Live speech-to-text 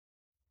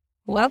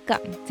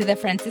Welcome to the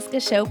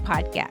Francisca Show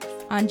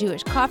podcast on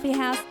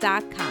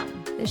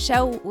JewishCoffeehouse.com, the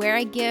show where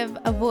I give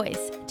a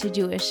voice to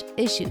Jewish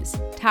issues,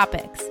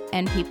 topics,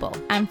 and people.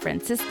 I'm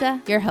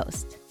Francisca, your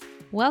host.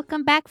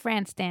 Welcome back,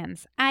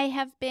 Franstans. I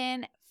have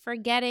been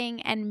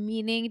forgetting and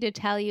meaning to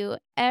tell you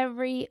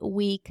every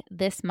week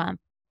this month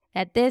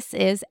that this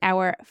is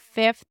our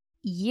 5th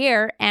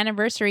year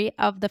anniversary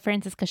of the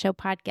Francisca Show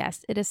podcast.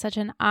 It is such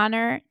an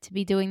honor to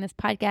be doing this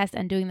podcast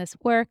and doing this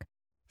work.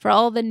 For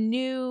all the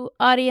new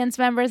audience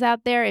members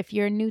out there, if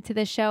you're new to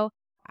the show,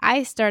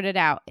 I started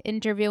out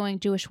interviewing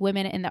Jewish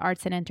women in the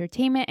arts and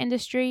entertainment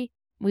industry.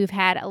 We've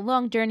had a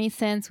long journey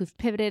since. We've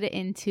pivoted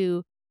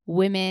into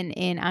women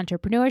in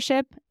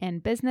entrepreneurship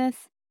and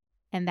business.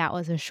 And that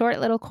was a short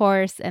little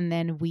course. And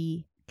then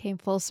we came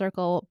full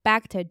circle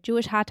back to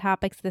Jewish hot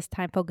topics, this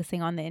time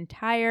focusing on the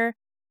entire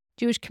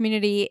Jewish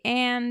community.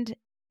 And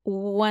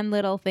one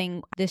little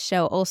thing, this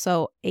show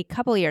also a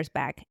couple years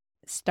back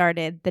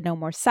started the No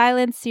More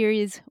Silence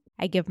series.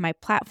 I give my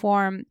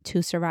platform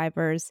to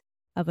survivors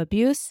of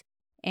abuse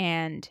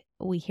and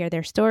we hear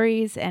their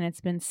stories, and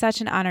it's been such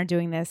an honor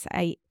doing this.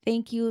 I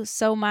thank you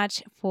so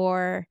much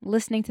for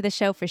listening to the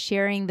show, for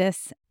sharing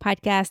this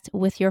podcast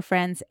with your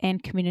friends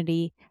and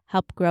community,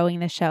 help growing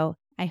the show.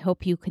 I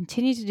hope you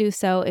continue to do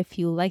so. If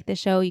you like the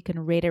show, you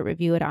can rate it,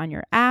 review it on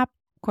your app.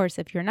 Of course,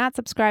 if you're not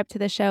subscribed to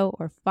the show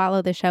or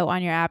follow the show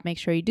on your app, make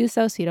sure you do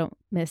so you don't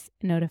miss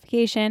a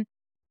notification.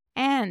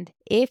 And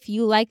if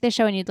you like the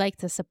show and you'd like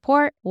to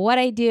support what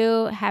I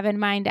do, have in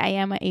mind I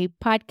am a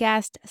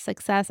podcast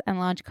success and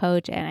launch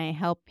coach, and I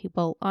help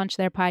people launch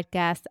their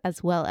podcasts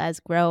as well as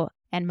grow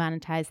and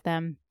monetize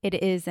them. It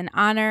is an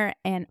honor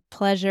and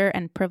pleasure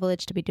and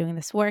privilege to be doing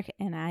this work,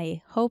 and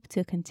I hope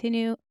to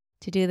continue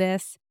to do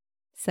this.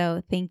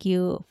 So thank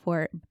you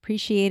for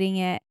appreciating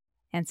it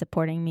and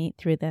supporting me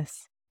through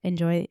this.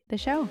 Enjoy the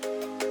show.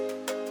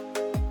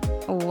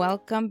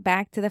 Welcome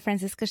back to the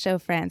Francisca Show,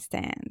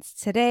 Franstans.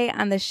 Today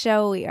on the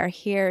show, we are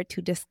here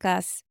to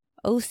discuss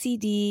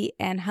OCD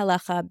and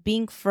halacha,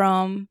 being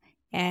from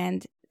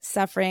and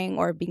suffering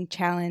or being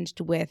challenged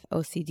with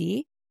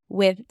OCD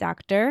with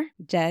Dr.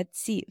 Jed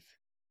Siev.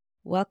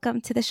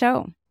 Welcome to the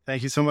show.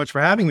 Thank you so much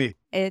for having me.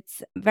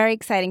 It's very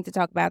exciting to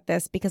talk about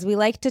this because we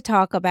like to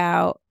talk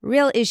about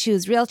real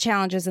issues, real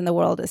challenges in the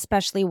world,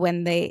 especially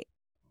when they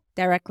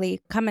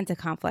directly come into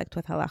conflict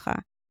with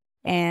halacha.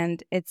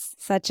 And it's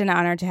such an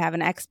honor to have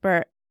an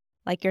expert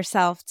like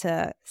yourself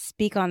to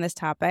speak on this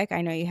topic.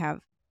 I know you have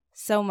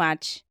so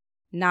much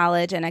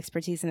knowledge and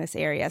expertise in this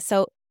area.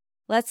 So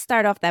let's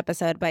start off the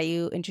episode by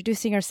you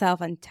introducing yourself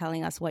and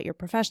telling us what your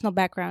professional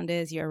background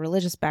is, your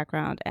religious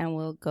background, and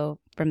we'll go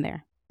from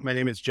there. My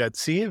name is Jed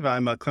Siev.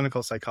 I'm a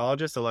clinical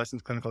psychologist, a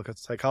licensed clinical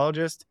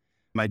psychologist.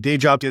 My day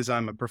job is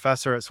I'm a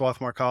professor at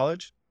Swarthmore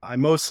College. I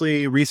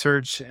mostly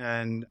research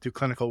and do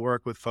clinical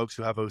work with folks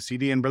who have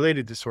OCD and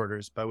related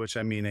disorders, by which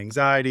I mean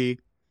anxiety,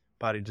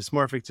 body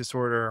dysmorphic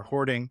disorder,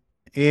 hoarding.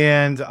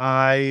 And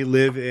I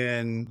live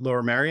in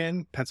Lower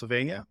Merion,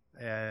 Pennsylvania,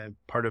 and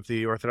part of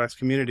the Orthodox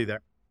community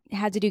there.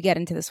 How did you get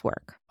into this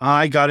work?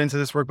 I got into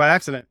this work by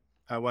accident.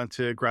 I went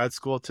to grad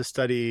school to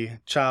study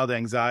child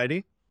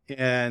anxiety,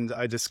 and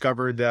I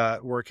discovered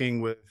that working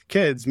with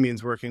kids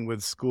means working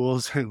with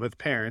schools and with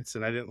parents,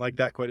 and I didn't like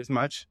that quite as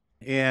much.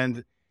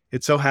 And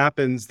it so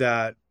happens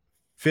that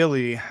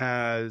Philly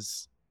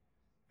has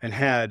and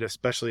had,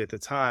 especially at the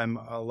time,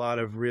 a lot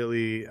of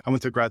I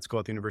went to grad school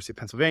at the University of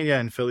Pennsylvania,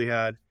 and Philly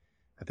had,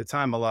 at the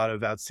time, a lot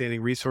of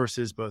outstanding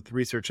resources, both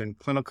research and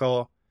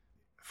clinical,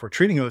 for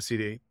treating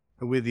OCD,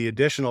 with the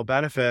additional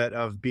benefit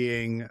of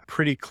being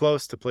pretty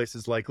close to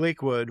places like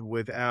Lakewood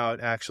without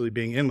actually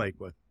being in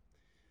Lakewood.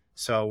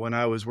 So when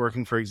I was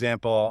working, for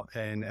example,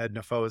 in Ed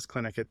Nafoa's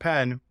clinic at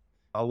Penn,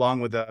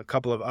 along with a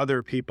couple of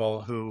other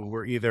people who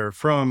were either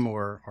from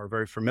or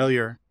very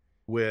familiar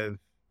with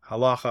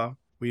halacha,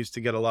 we used to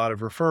get a lot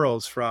of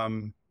referrals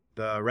from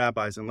the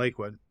rabbis in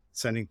Lakewood,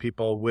 sending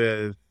people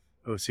with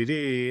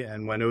OCD.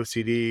 And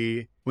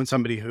when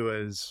somebody who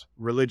is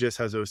religious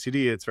has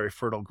OCD, it's very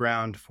fertile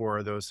ground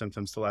for those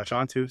symptoms to latch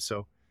onto.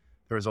 So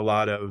there was a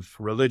lot of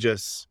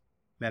religious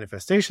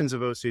manifestations of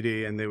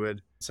OCD, and they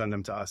would send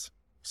them to us.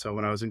 So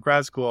when I was in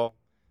grad school,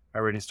 I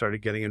already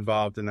started getting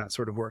involved in that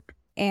sort of work.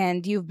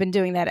 And you've been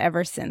doing that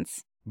ever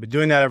since? Been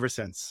doing that ever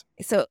since.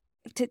 So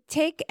to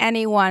take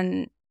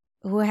anyone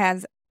who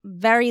has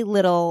very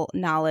little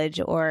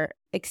knowledge or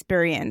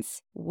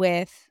experience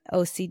with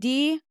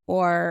OCD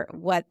or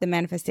what the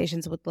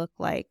manifestations would look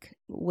like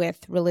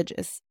with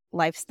religious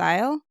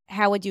lifestyle,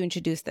 how would you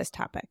introduce this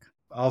topic?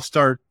 I'll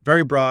start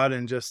very broad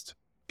and just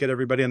get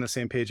everybody on the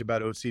same page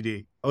about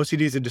OCD.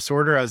 OCD is a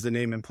disorder, as the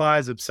name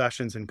implies,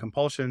 obsessions and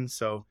compulsions.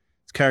 So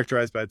it's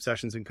characterized by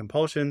obsessions and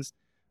compulsions.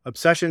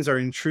 Obsessions are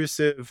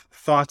intrusive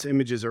thoughts,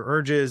 images, or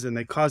urges, and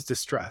they cause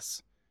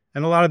distress.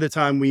 And a lot of the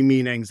time we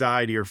mean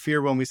anxiety or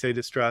fear when we say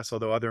distress,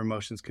 although other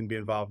emotions can be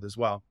involved as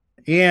well.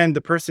 And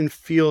the person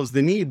feels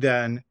the need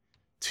then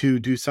to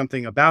do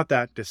something about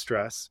that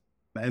distress.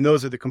 And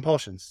those are the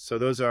compulsions. So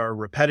those are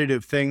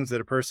repetitive things that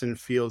a person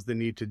feels the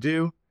need to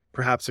do,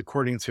 perhaps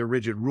according to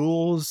rigid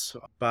rules,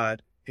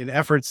 but in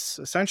efforts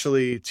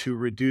essentially to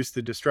reduce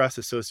the distress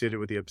associated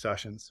with the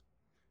obsessions.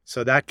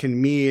 So that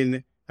can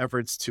mean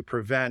efforts to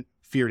prevent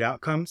feared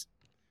outcomes.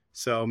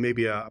 So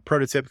maybe a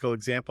prototypical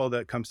example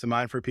that comes to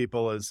mind for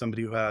people is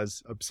somebody who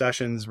has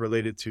obsessions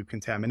related to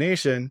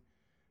contamination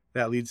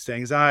that leads to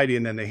anxiety,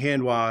 and then they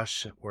hand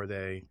wash or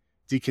they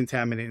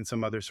decontaminate in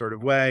some other sort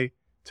of way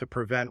to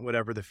prevent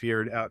whatever the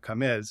feared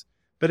outcome is.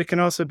 But it can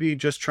also be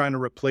just trying to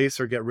replace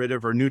or get rid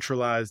of or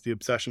neutralize the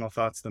obsessional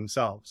thoughts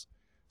themselves.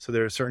 So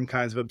there are certain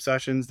kinds of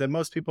obsessions that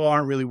most people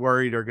aren't really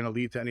worried are going to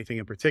lead to anything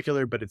in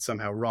particular, but it's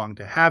somehow wrong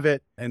to have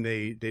it, and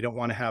they don't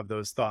want to have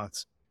those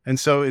thoughts. And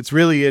so it's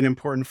really an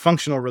important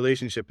functional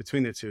relationship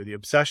between the two. The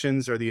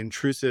obsessions are the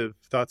intrusive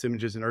thoughts,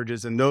 images, and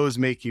urges, and those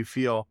make you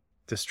feel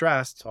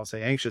distressed, I'll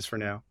say anxious for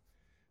now.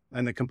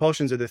 And the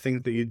compulsions are the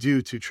things that you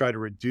do to try to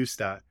reduce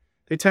that.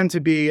 They tend to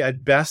be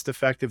at best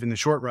effective in the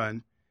short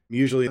run.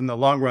 Usually in the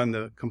long run,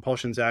 the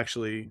compulsions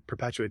actually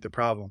perpetuate the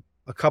problem.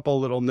 A couple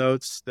little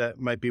notes that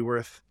might be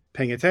worth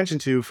paying attention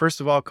to.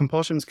 First of all,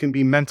 compulsions can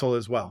be mental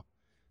as well.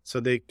 So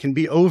they can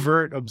be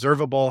overt,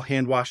 observable,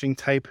 hand-washing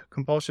type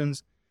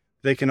compulsions.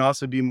 They can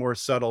also be more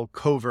subtle,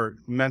 covert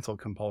mental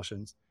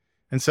compulsions.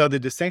 And so the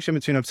distinction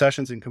between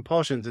obsessions and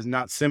compulsions is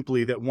not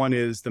simply that one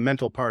is the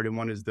mental part and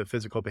one is the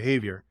physical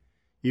behavior.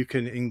 You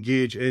can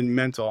engage in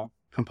mental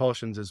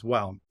compulsions as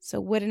well. So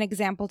would an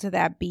example to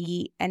that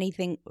be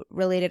anything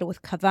related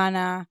with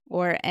kavana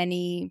or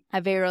any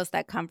averos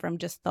that come from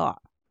just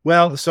thought?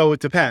 Well, so it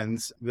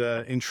depends.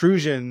 The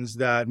intrusions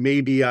that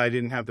maybe I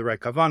didn't have the right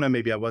kavana,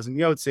 maybe I wasn't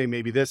yotze,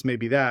 maybe this,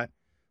 maybe that,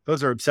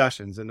 those are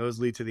obsessions and those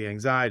lead to the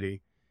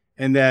anxiety.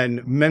 And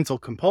then mental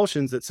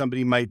compulsions that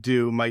somebody might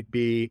do might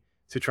be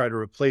to try to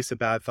replace a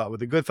bad thought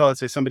with a good thought. Let's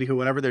say somebody who,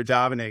 whenever they're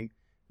davening,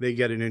 they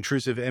get an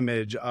intrusive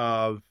image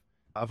of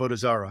avodah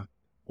zarah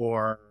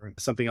or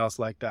something else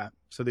like that.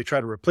 So they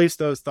try to replace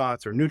those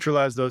thoughts or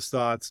neutralize those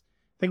thoughts.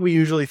 I think we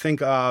usually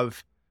think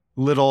of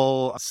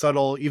little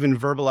subtle, even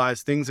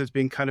verbalized things as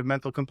being kind of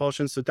mental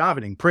compulsions. So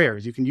davening,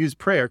 prayers, you can use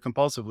prayer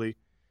compulsively.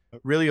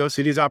 Really,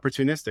 OCD is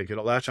opportunistic.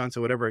 It'll latch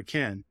onto whatever it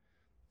can.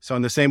 So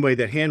in the same way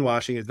that hand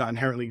washing is not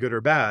inherently good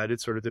or bad,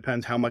 it sort of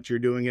depends how much you're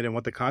doing it and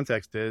what the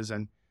context is.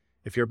 And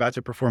if you're about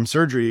to perform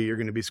surgery, you're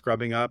going to be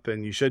scrubbing up,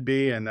 and you should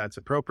be, and that's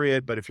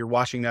appropriate. But if you're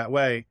washing that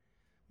way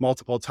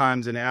multiple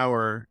times an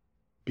hour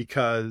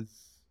because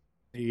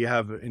you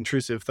have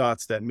intrusive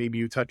thoughts that maybe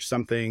you touch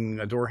something,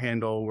 a door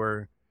handle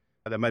where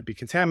that might be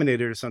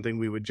contaminated or something,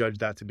 we would judge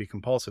that to be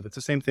compulsive. It's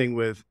the same thing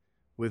with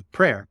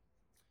prayer.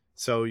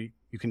 So you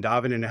can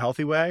daven in a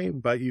healthy way,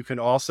 but you can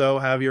also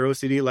have your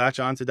OCD latch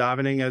on to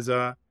davening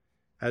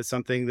as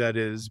something that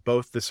is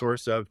both the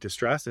source of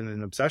distress in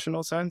an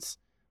obsessional sense,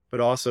 but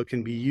also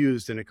can be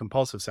used in a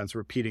compulsive sense.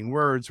 Repeating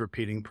words,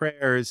 repeating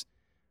prayers,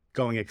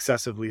 going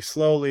excessively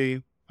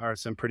slowly are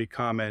some pretty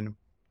common,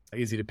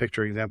 easy to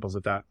picture examples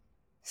of that.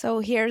 So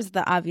here's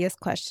the obvious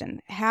question.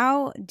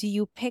 How do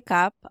you pick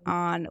up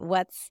on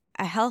what's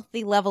a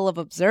healthy level of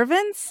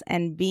observance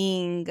and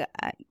being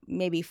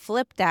maybe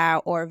flipped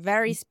out or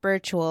very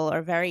spiritual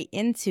or very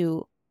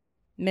into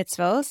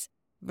mitzvos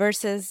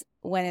versus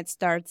when it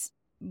starts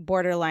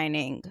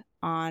borderlining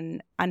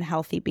on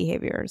unhealthy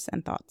behaviors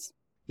and thoughts?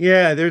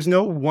 Yeah, there's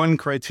no one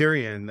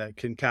criterion that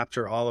can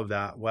capture all of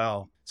that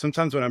well.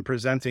 Sometimes when I'm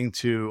presenting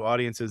to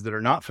audiences that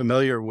are not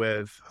familiar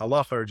with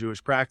halacha or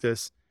Jewish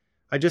practice,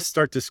 I just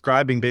start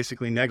describing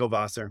basically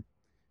Negelwasser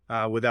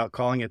without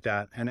calling it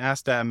that, and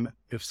ask them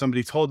if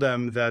somebody told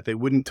them that they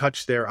wouldn't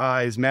touch their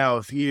eyes,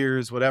 mouth,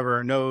 ears,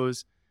 whatever,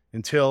 nose,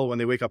 until when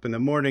they wake up in the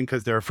morning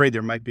because they're afraid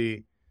there might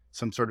be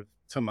some sort of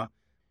tumah,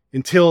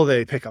 until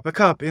they pick up a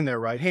cup in their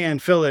right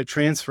hand, fill it,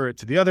 transfer it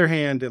to the other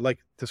hand, and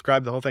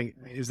describe the whole thing.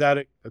 Is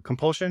that a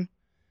compulsion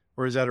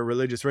or is that a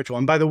religious ritual?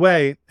 And by the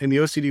way, in the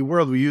OCD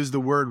world, we use the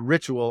word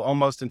ritual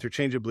almost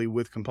interchangeably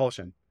with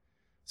compulsion.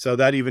 So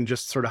that even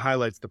just sort of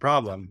highlights the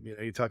problem.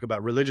 You talk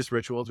about religious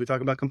rituals, we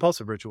talk about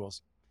compulsive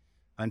rituals.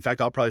 In fact,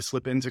 I'll probably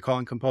slip into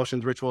calling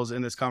compulsions rituals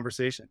in this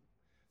conversation.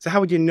 So how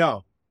would you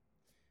know?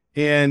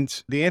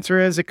 And the answer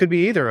is it could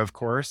be either, of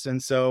course.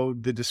 And so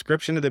the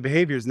description of the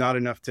behavior is not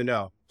enough to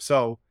know.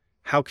 So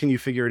how can you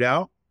figure it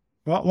out?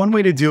 Well, one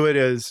way to do it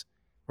is,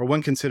 or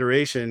one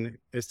consideration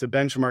is to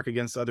benchmark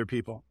against other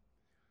people.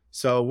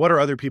 So what are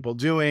other people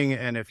doing?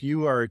 And if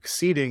you are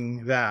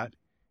exceeding that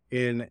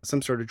in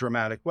some sort of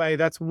dramatic way,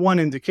 that's one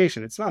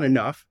indication. It's not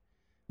enough.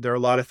 There are a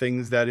lot of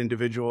things that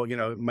individual,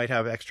 might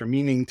have extra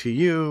meaning to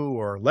you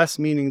or less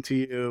meaning to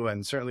you.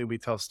 And certainly we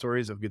tell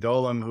stories of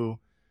Gedolim who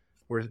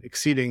were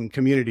exceeding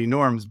community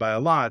norms by a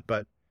lot,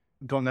 but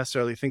don't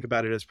necessarily think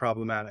about it as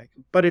problematic.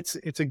 But it's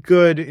a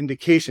good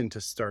indication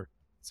to start.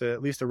 It's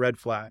at least a red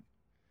flag.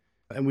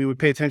 And we would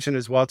pay attention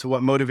as well to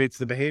what motivates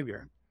the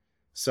behavior.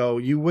 So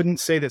you wouldn't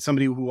say that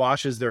somebody who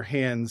washes their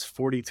hands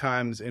 40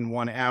 times in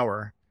 1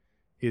 hour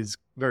is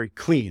very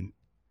clean.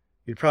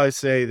 You'd probably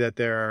say that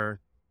they're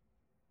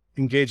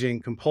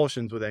engaging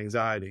compulsions with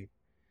anxiety.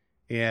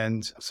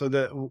 And so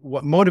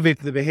what motivates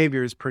the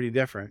behavior is pretty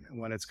different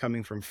when it's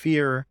coming from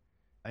fear,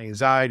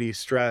 anxiety,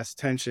 stress,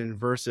 tension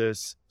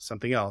versus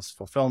something else,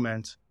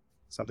 fulfillment,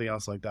 something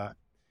else like that.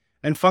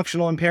 And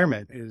functional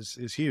impairment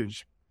is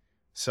huge.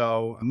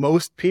 So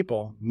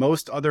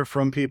most other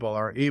from people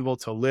are able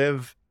to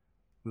live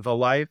the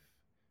life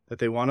that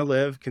they want to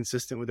live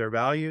consistent with their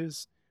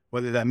values,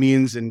 whether that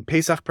means in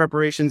Pesach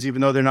preparations,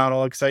 even though they're not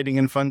all exciting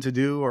and fun to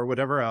do or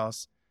whatever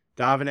else,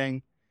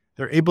 davening,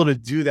 they're able to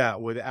do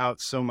that without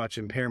so much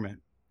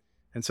impairment.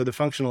 And so the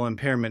functional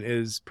impairment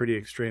is pretty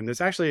extreme.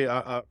 There's actually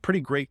a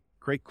pretty great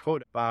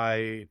quote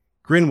by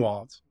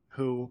Grunwald,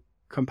 who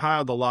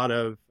compiled a lot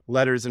of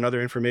letters and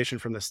other information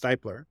from the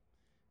Stipler.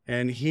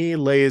 And he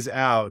lays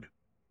out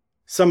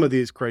some of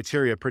these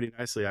criteria pretty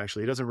nicely,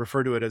 actually. He doesn't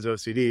refer to it as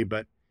OCD,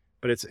 but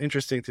it's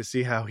interesting to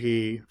see how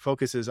he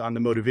focuses on the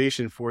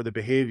motivation for the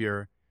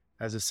behavior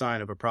as a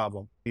sign of a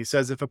problem. He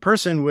says, if a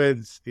person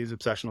with these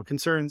obsessional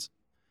concerns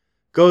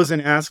goes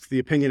and asks the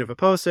opinion of a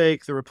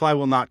posek, the reply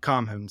will not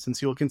calm him, since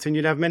he will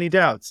continue to have many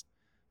doubts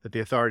that the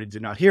authority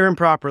did not hear him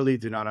properly,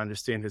 did not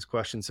understand his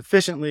question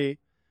sufficiently,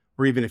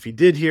 or even if he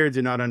did hear,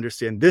 did not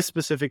understand this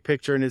specific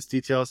picture in its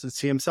details, since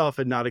he himself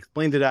had not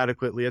explained it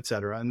adequately,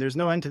 etc. And there's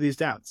no end to these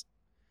doubts.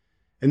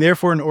 And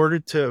therefore, in order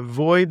to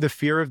avoid the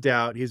fear of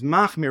doubt, he's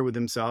machmir with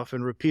himself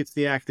and repeats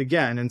the act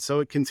again. And so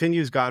it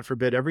continues, God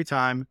forbid, every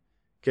time,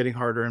 getting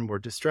harder and more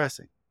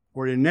distressing.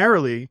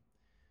 Ordinarily,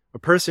 a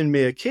person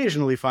may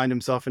occasionally find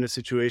himself in a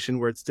situation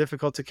where it's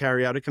difficult to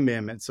carry out a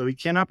commandment, so he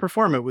cannot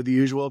perform it with the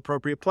usual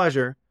appropriate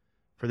pleasure,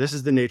 for this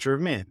is the nature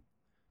of man.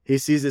 He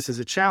sees this as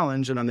a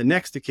challenge, and on the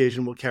next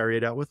occasion will carry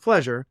it out with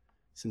pleasure,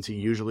 since he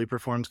usually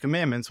performs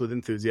commandments with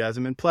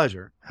enthusiasm and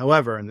pleasure.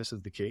 However, and this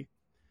is the key,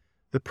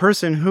 the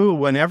person who,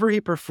 whenever he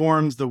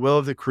performs the will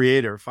of the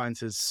Creator,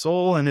 finds his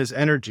soul and his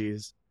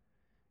energies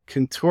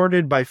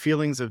contorted by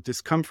feelings of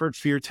discomfort,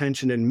 fear,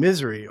 tension, and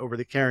misery over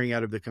the carrying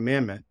out of the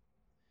commandment.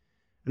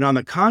 And on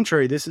the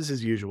contrary, this is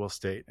his usual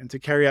state, and to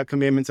carry out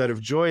commandments out of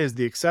joy is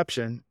the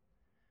exception.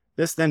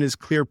 This then is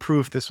clear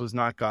proof this was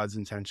not God's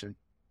intention.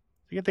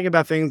 You can think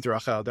about things,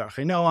 Rachel,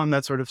 Noam,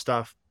 that sort of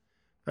stuff.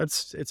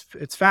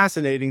 It's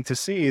fascinating to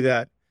see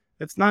that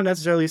it's not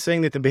necessarily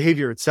saying that the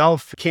behavior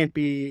itself can't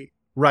be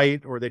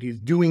right or that he's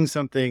doing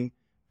something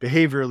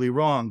behaviorally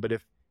wrong, but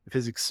if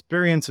his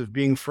experience of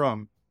being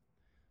from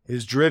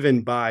is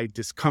driven by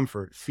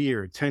discomfort,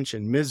 fear,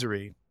 tension,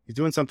 misery, he's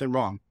doing something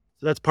wrong.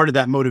 So that's part of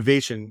that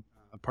motivation,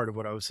 part of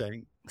what I was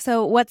saying.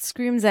 So what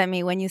screams at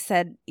me when you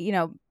said,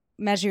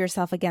 measure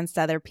yourself against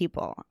other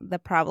people? The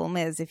problem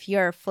is if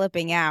you're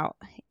flipping out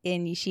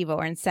in yeshiva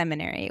or in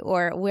seminary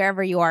or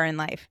wherever you are in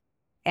life,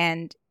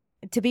 and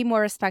to be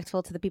more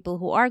respectful to the people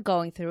who are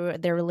going through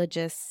their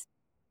religious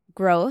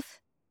growth,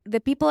 the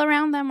people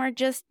around them are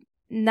just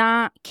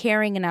not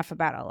caring enough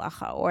about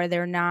halacha, or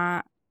they're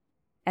not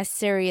as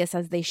serious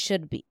as they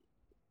should be.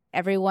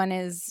 Everyone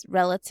is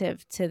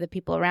relative to the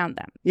people around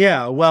them.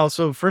 Yeah, well,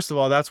 so first of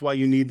all, that's why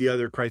you need the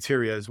other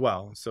criteria as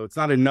well. So it's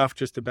not enough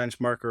just to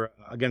benchmark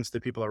against the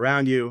people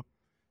around you.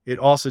 It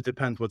also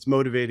depends what's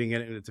motivating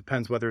it, and it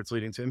depends whether it's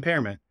leading to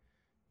impairment.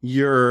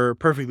 You're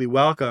perfectly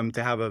welcome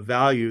to have a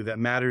value that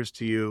matters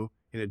to you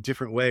in a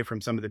different way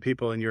from some of the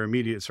people in your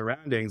immediate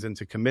surroundings, and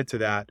to commit to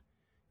that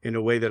in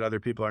a way that other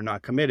people are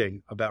not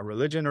committing about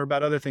religion or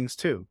about other things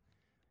too.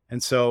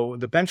 And so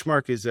the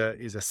benchmark is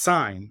a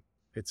sign.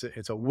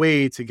 It's a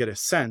way to get a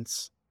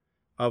sense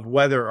of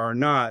whether or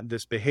not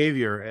this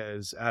behavior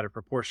is out of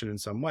proportion in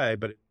some way,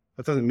 but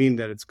that doesn't mean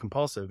that it's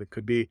compulsive. It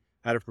could be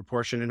out of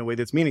proportion in a way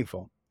that's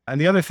meaningful. And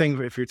the other thing,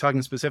 if you're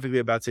talking specifically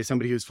about, say,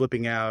 somebody who's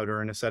flipping out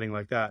or in a setting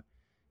like that,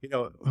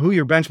 who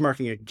you're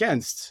benchmarking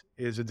against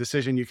is a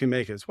decision you can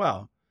make as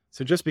well.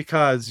 So just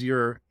because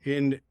you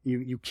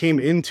came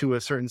into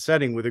a certain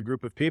setting with a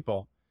group of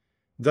people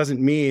doesn't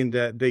mean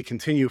that they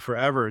continue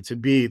forever to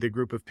be the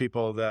group of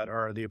people that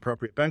are the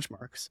appropriate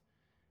benchmarks.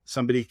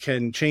 Somebody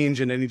can change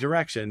in any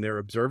direction, their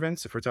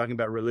observance, if we're talking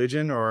about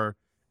religion or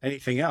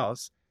anything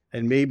else.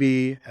 And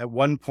maybe at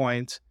one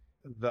point,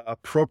 the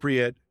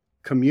appropriate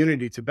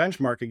community to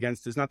benchmark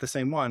against is not the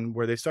same one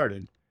where they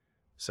started.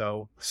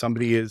 So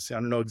somebody is, I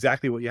don't know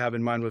exactly what you have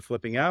in mind with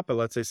flipping out, but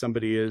let's say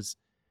somebody is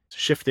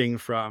shifting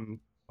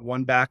from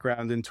one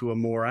background into a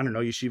more,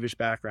 yeshivish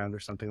background or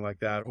something like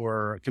that,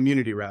 or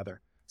community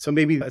rather. So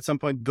maybe at some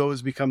point,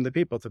 those become the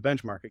people to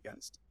benchmark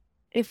against.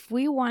 If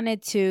we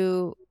wanted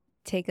to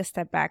take a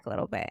step back a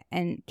little bit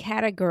and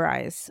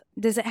categorize,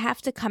 does it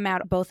have to come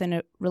out both in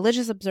a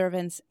religious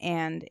observance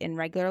and in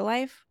regular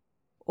life?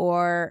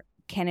 Or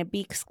can it be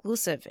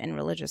exclusive in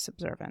religious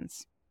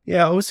observance?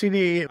 Yeah,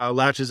 OCD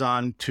latches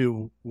on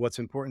to what's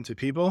important to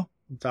people.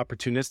 It's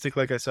opportunistic,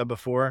 like I said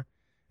before.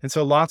 And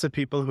so lots of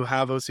people who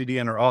have OCD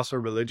and are also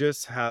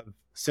religious have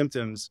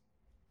symptoms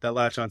that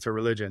latch onto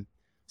religion.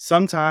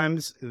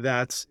 Sometimes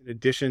that's in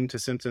addition to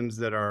symptoms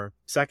that are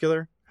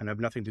secular and have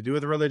nothing to do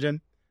with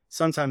religion.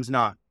 Sometimes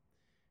not.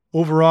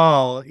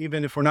 Overall,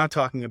 even if we're not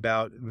talking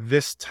about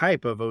this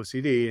type of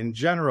OCD, in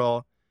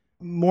general,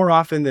 more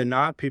often than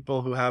not,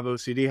 people who have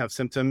OCD have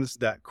symptoms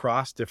that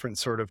cross different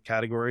sort of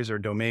categories or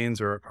domains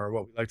or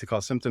what we like to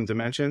call symptom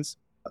dimensions.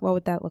 What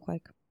would that look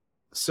like?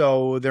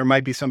 So there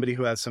might be somebody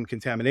who has some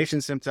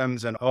contamination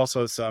symptoms and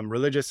also some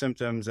religious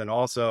symptoms and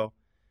also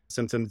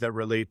symptoms that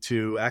relate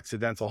to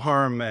accidental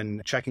harm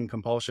and checking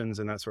compulsions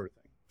and that sort of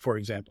thing, for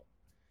example.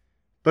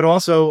 But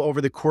also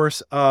over the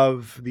course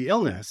of the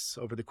illness,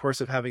 over the course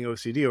of having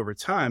OCD over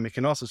time, it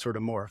can also sort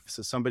of morph.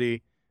 So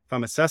if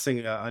I'm assessing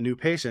a new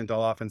patient,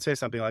 I'll often say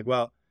something like,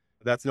 well,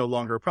 that's no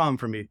longer a problem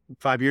for me.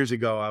 5 years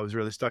ago, I was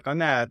really stuck on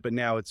that, but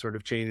now it's sort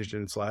of changed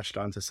and it's latched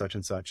onto such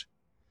and such.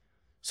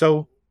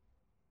 So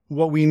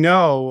what we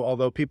know,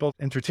 although people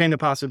entertain the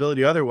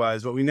possibility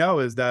otherwise, what we know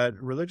is that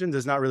religion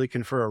does not really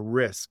confer a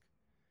risk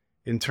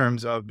in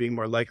terms of being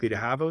more likely to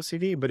have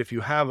OCD. But if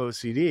you have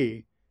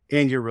OCD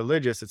and you're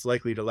religious, it's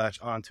likely to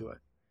latch onto it.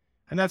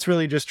 And that's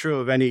really just true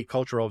of any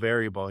cultural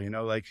variable.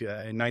 Like in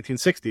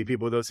 1960,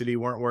 people with OCD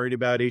weren't worried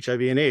about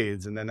HIV and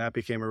AIDS. And then that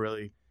became a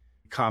really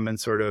common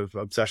sort of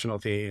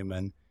obsessional theme.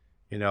 And,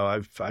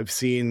 I've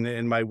seen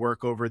in my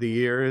work over the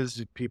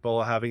years,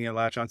 people having it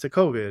latch onto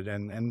COVID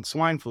and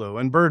swine flu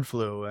and bird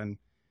flu and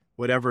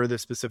whatever the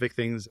specific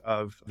things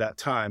of that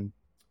time,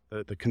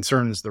 the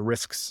concerns, the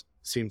risks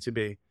seem to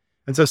be.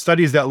 And so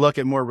studies that look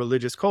at more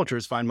religious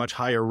cultures find much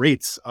higher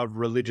rates of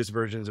religious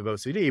versions of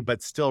OCD,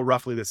 but still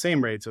roughly the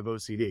same rates of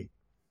OCD.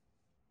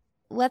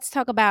 Let's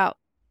talk about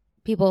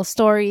people's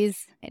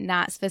stories,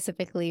 not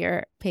specifically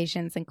your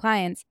patients and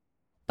clients,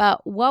 but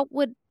what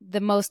would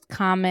the most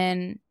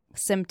common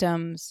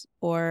symptoms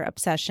or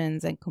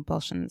obsessions and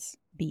compulsions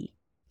be?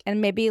 And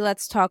maybe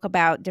let's talk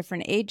about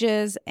different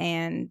ages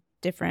and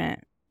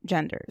different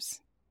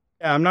genders.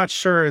 Yeah, I'm not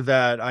sure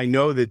that I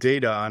know the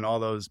data on all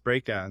those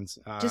breakdowns.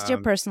 Just your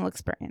personal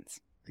experience.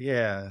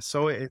 Yeah.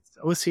 So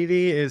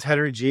OCD is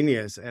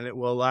heterogeneous and it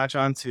will latch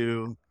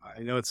onto,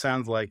 I know it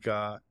sounds like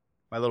my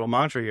little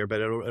mantra here,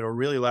 but it'll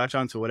really latch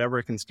onto whatever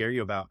it can scare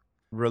you about.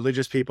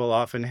 Religious people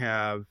often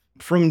have,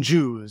 from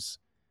Jews,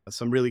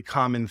 some really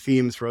common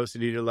themes for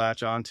OCD to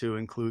latch onto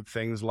include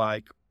things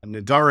like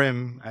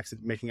nidarim,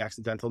 making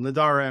accidental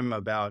nidarim,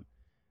 about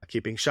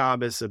keeping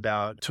Shabbos,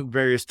 about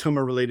various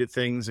tumor-related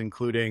things,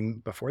 including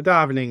before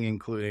davening,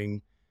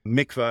 including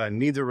mikvah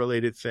and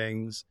niddah-related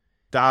things,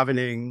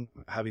 davening,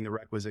 having the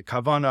requisite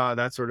kavanah,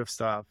 that sort of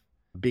stuff,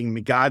 being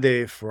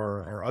migadef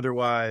or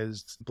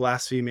otherwise,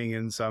 blaspheming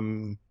in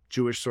some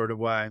Jewish sort of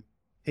way.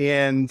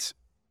 And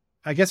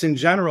I guess in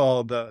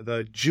general,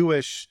 the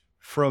Jewish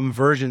from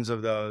versions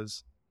of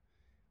those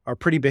are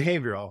pretty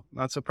behavioral,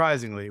 not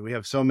surprisingly. We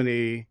have so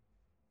many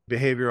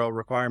behavioral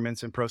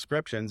requirements and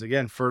proscriptions,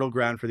 again, fertile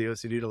ground for the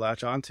OCD to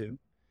latch onto.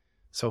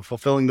 So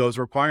fulfilling those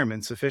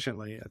requirements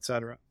sufficiently, et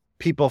cetera.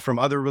 People from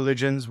other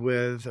religions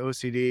with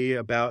OCD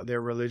about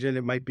their religion,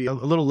 it might be a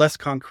little less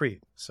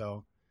concrete.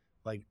 So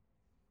like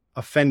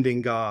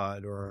offending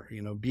God or,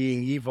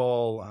 being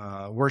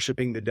evil,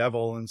 worshiping the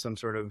devil in some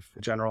sort of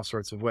general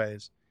sorts of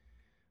ways.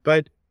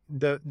 But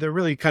the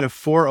really kind of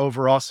 4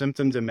 overall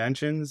symptom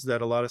dimensions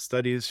that a lot of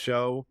studies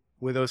show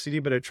with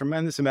OCD, but a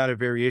tremendous amount of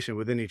variation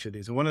within each of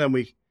these. And one of them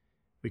we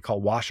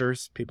call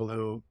washers, people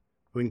who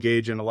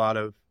engage in a lot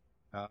of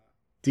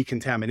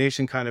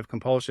decontamination kind of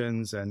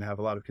compulsions and have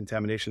a lot of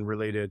contamination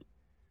related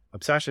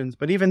obsessions.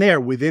 But even there,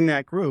 within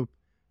that group,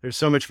 there's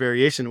so much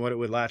variation in what it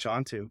would latch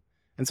onto.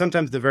 And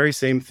sometimes the very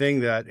same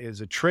thing that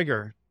is a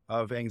trigger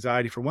of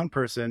anxiety for one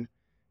person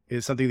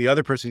is something the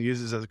other person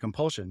uses as a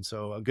compulsion.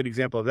 So a good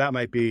example of that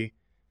might be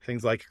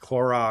things like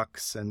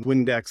Clorox and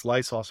Windex,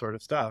 Lysol sort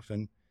of stuff.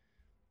 And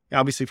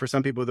obviously for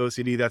some people with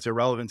OCD, that's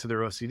irrelevant to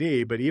their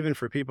OCD, but even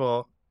for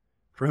people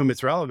for whom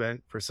it's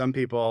relevant, for some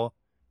people,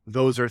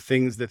 those are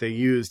things that they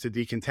use to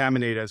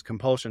decontaminate as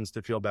compulsions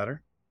to feel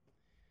better.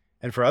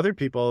 And for other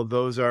people,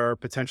 those are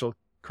potential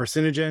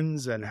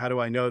carcinogens. And how do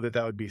I know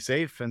that would be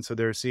safe? And so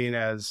they're seen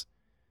as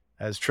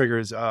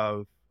triggers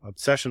of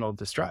obsessional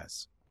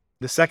distress.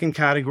 The second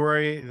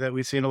category that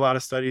we see in a lot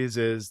of studies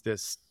is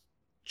this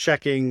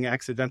checking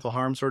accidental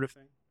harm sort of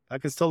thing.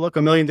 That can still look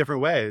a million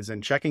different ways.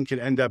 And checking can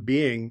end up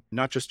being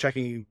not just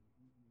checking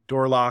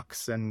door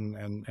locks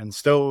and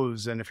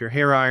stoves, and if your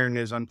hair iron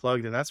is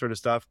unplugged and that sort of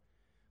stuff,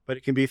 but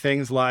it can be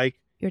things like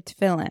your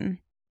tefillin.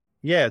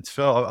 Yeah, it's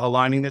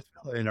aligning the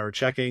tefillin or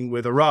checking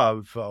with a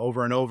Rav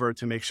over and over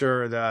to make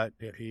sure that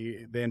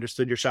they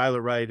understood your Shiloh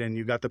right and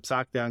you got the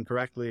psak down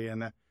correctly,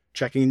 and that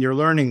checking your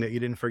learning that you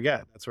didn't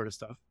forget, that sort of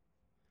stuff.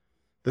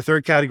 The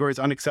third category is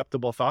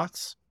unacceptable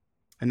thoughts,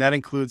 and that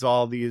includes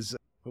all these,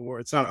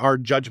 it's not our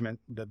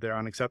judgment that they're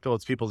unacceptable,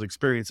 it's people's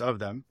experience of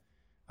them.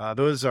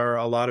 Those are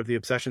a lot of the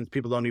obsessions.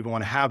 People don't even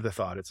want to have the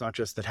thought. It's not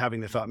just that having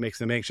the thought makes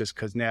them anxious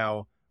because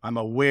now I'm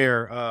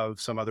aware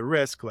of some other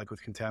risk, like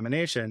with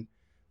contamination,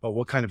 but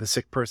what kind of a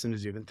sick person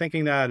is even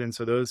thinking that? And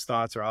so those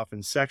thoughts are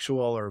often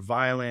sexual or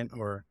violent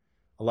or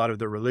a lot of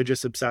the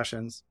religious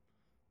obsessions.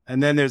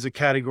 And then there's a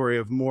category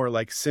of more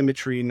like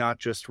symmetry, not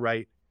just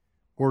right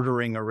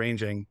ordering,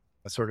 arranging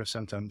sort of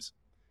symptoms.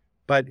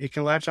 But it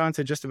can latch on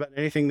to just about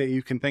anything that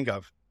you can think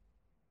of.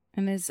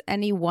 And is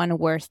any one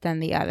worse than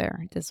the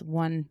other? Does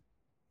one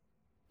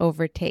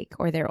overtake,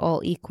 or they're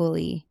all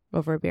equally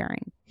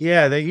overbearing?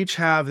 Yeah, they each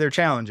have their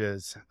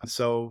challenges.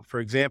 So, for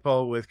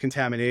example, with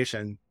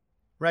contamination,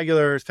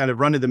 regular kind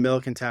of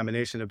run-of-the-mill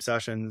contamination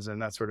obsessions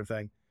and that sort of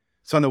thing.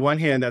 So on the one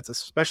hand, that's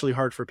especially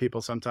hard for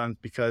people sometimes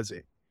because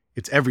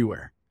it's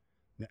everywhere.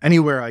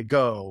 Anywhere I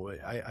go,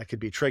 I could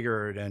be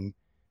triggered, and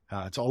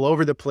it's all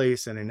over the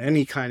place and in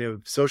any kind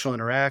of social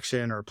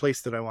interaction or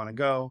place that I want to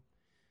go.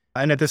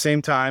 And at the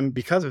same time,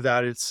 because of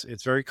that, it's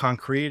very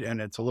concrete,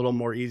 and it's a little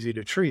more easy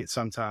to treat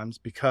sometimes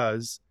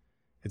because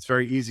it's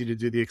very easy to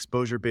do the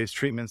exposure-based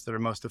treatments that are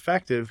most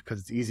effective because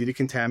it's easy to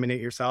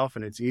contaminate yourself,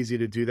 and it's easy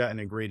to do that in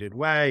a graded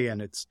way.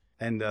 And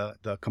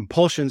the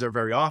compulsions are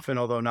very often,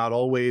 although not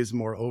always,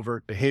 more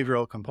overt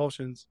behavioral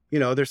compulsions.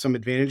 There's some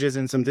advantages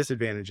and some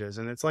disadvantages.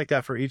 And it's like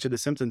that for each of the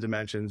symptom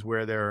dimensions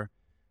where there are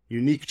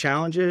unique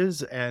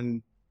challenges.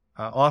 And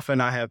often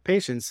I have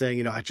patients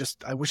saying,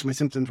 I wish my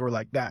symptoms were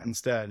like that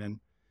instead.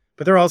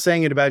 But they're all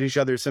saying it about each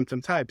other's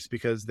symptom types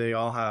because they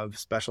all have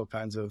special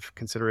kinds of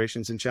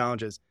considerations and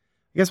challenges.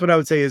 I guess what I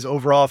would say is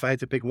overall, if I had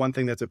to pick one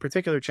thing that's a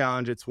particular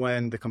challenge, it's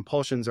when the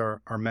compulsions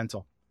are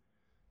mental.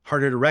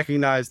 Harder to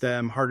recognize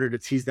them, harder to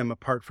tease them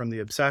apart from the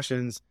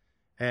obsessions.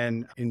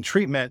 And in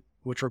treatment,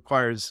 which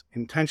requires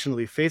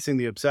intentionally facing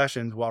the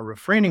obsessions while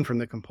refraining from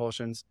the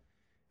compulsions,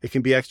 it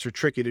can be extra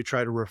tricky to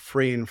try to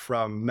refrain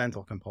from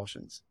mental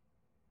compulsions.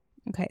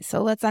 Okay,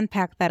 so let's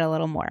unpack that a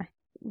little more.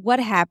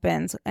 What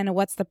happens and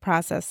what's the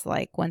process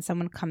like when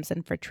someone comes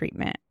in for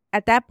treatment?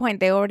 At that point,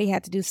 they already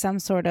had to do some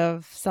sort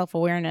of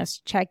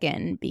self-awareness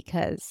check-in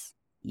because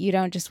you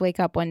don't just wake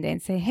up one day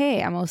and say,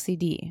 hey, I'm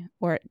OCD.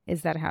 Or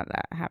is that how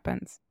that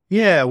happens?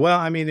 Yeah, well,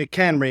 I mean, it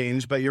can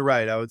range, but you're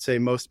right. I would say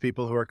most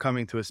people who are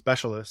coming to a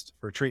specialist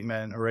for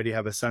treatment already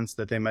have a sense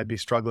that they might be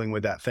struggling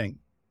with that thing.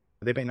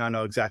 They may not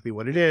know exactly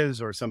what it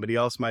is, or somebody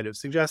else might have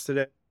suggested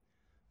it.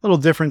 A little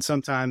different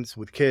sometimes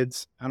with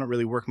kids. I don't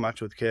really work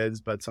much with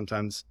kids, but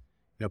sometimes,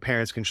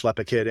 parents can schlep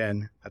a kid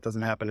in. That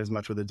doesn't happen as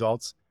much with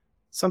adults.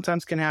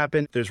 Sometimes can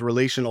happen. There's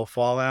relational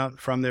fallout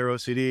from their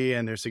OCD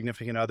and their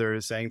significant other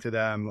is saying to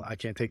them, I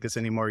can't take this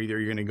anymore. Either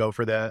you're going to go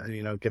for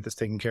that, get this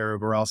taken care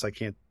of, or else I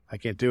can't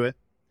do it.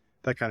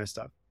 That kind of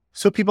stuff.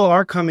 So people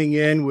are coming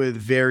in with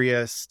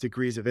various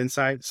degrees of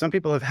insight. Some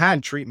people have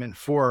had treatment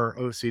for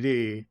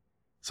OCD.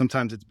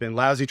 Sometimes it's been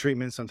lousy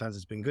treatment. Sometimes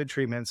it's been good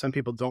treatment. Some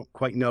people don't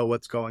quite know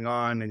what's going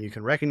on, and you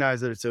can recognize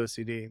that it's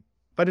OCD.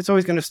 But it's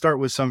always going to start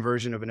with some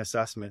version of an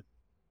assessment.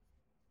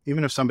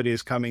 Even if somebody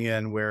is coming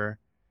in where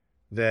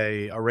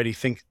they already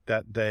think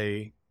that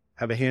they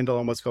have a handle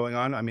on what's going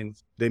on, I mean,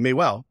 they may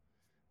well,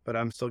 but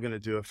I'm still going to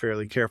do a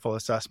fairly careful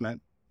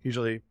assessment.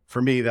 Usually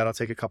for me, that'll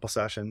take a couple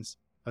sessions.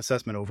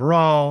 Assessment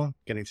overall,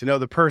 getting to know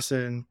the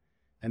person,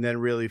 and then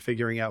really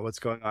figuring out what's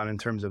going on in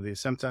terms of these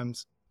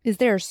symptoms. Is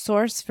there a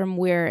source from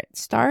where it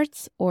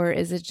starts, or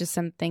is it just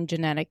something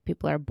genetic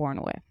people are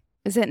born with?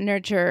 Is it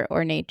nurture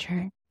or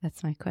nature?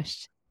 That's my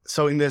question.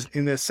 So in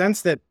the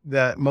sense that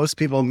most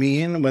people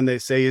mean when they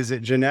say, is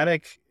it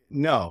genetic?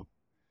 No,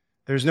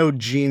 there's no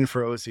gene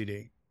for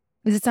OCD.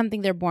 Is it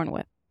something they're born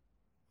with?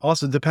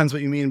 Also depends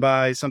what you mean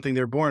by something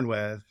they're born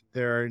with.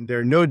 There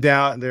no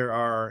doubt there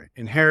are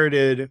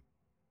inherited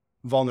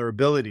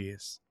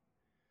vulnerabilities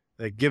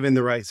that given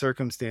the right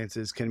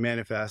circumstances can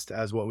manifest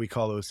as what we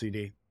call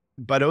OCD.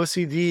 But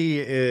OCD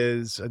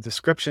is a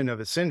description of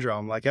a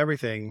syndrome, like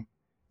everything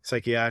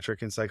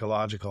psychiatric and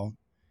psychological.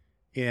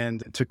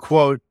 And to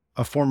quote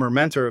a former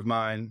mentor of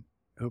mine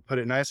who put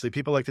it nicely,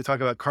 people like to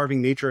talk about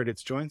carving nature at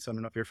its joints. I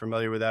don't know if you're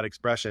familiar with that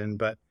expression,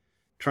 but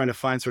trying to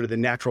find sort of the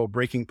natural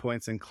breaking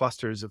points and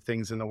clusters of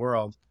things in the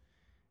world.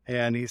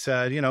 And he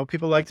said,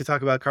 people like to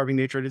talk about carving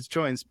nature at its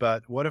joints,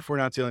 but what if we're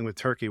not dealing with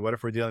turkey? What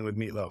if we're dealing with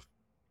meatloaf?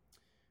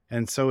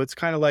 And so it's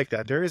kind of like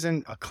that. There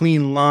isn't a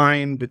clean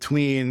line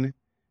between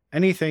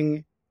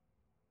anything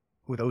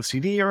with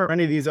OCD or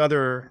any of these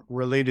other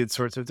related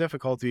sorts of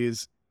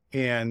difficulties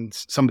and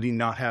somebody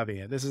not having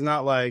it. This is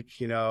not like,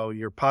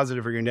 you're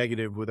positive or you're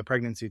negative with a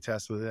pregnancy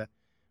test, with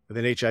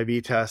an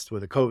HIV test,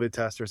 with a COVID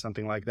test or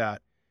something like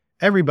that.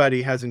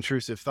 Everybody has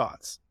intrusive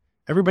thoughts.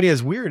 Everybody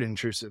has weird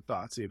intrusive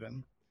thoughts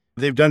even.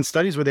 They've done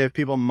studies where they have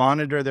people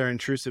monitor their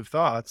intrusive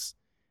thoughts,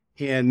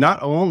 and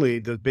not only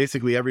does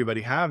basically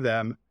everybody have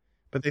them,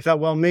 but they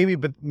thought, well, maybe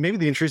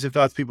the intrusive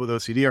thoughts people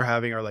with OCD are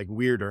having are like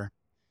weirder.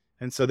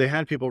 And so they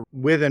had people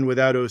with and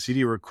without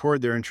OCD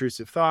record their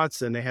intrusive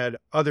thoughts, and they had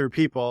other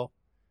people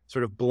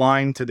sort of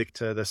blind to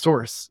the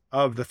source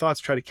of the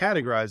thoughts, try to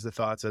categorize the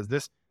thoughts as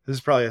this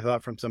is probably a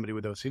thought from somebody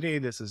with OCD.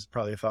 This is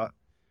probably a thought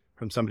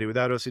from somebody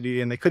without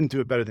OCD, and they couldn't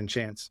do it better than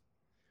chance.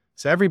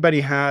 So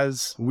everybody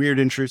has weird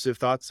intrusive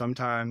thoughts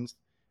sometimes.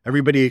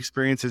 Everybody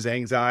experiences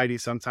anxiety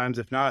sometimes.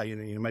 If not,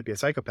 you might be a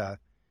psychopath,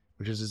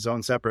 which is its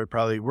own separate,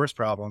 probably worse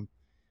problem.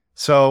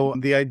 So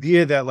the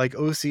idea that like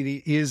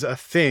OCD is a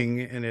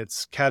thing and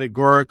it's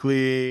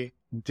categorically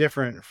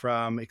different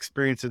from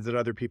experiences that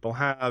other people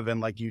have and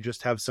like you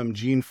just have some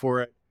gene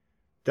for it,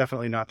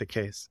 definitely not the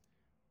case.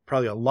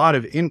 Probably a lot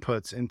of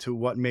inputs into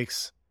what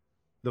makes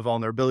the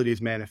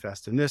vulnerabilities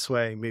manifest in this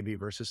way, maybe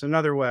versus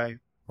another way,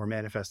 or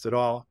manifest at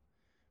all.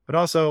 But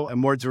also a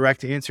more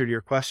direct answer to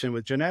your question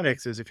with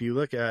genetics is if you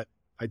look at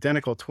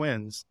identical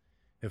twins,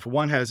 if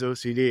one has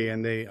OCD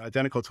and the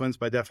identical twins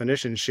by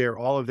definition share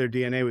all of their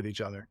DNA with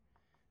each other,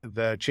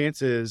 the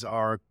chances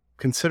are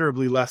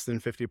considerably less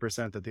than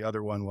 50% that the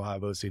other one will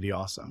have OCD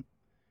also.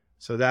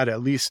 So that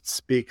at least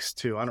speaks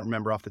to, I don't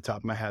remember off the top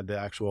of my head the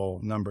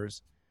actual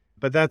numbers,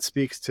 but that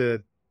speaks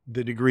to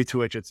the degree to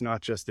which it's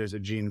not just there's a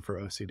gene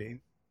for OCD.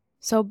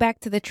 So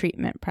back to the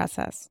treatment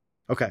process.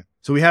 Okay.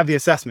 So we have the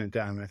assessment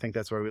down. I think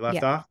that's where we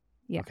left off.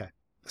 Yeah. Okay.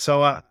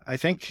 So I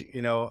think,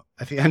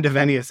 at the end of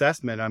any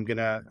assessment, I'm going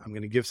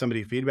to give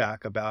somebody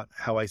feedback about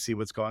how I see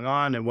what's going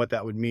on and what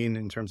that would mean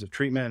in terms of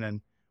treatment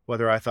and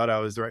whether I thought I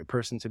was the right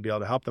person to be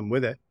able to help them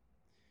with it.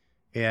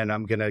 And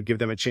I'm going to give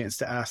them a chance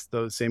to ask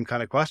those same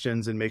kind of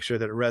questions and make sure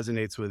that it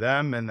resonates with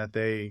them and that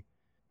they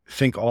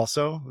think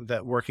also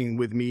that working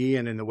with me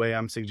and in the way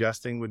I'm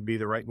suggesting would be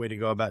the right way to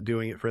go about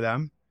doing it for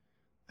them.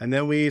 And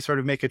then we sort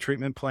of make a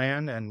treatment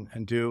plan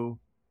and do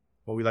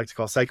what we like to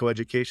call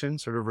psychoeducation,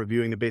 sort of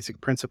reviewing the basic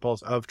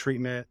principles of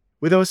treatment.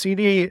 With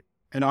OCD,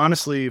 and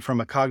honestly, from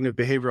a cognitive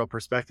behavioral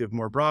perspective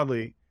more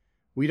broadly,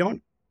 we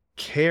don't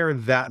care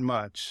that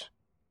much,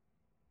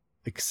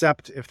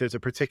 except if there's a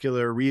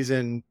particular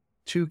reason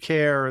to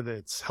care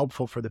that's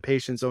helpful for the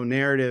patient's own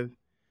narrative.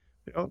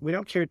 We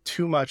don't care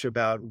too much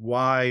about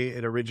why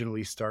it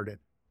originally started.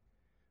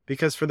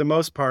 Because for the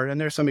most part, and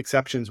there's some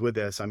exceptions with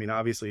this, I mean,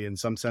 obviously, in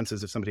some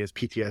senses, if somebody has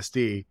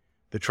PTSD,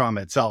 the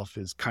trauma itself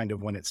is kind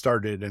of when it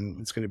started,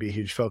 and it's going to be a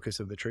huge focus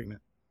of the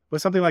treatment.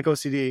 With something like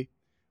OCD,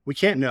 we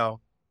can't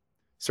know.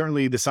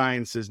 Certainly, the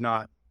science is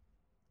not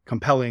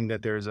compelling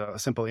that there's a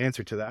simple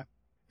answer to that.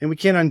 And we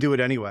can't undo it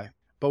anyway.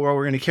 But what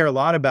we're going to care a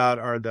lot about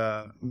are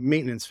the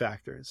maintenance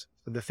factors,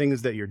 the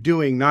things that you're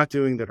doing, not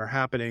doing, that are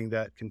happening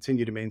that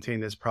continue to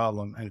maintain this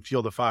problem and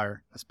fuel the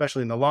fire,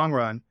 especially in the long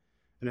run.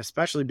 And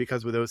especially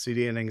because with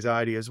OCD and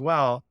anxiety as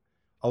well,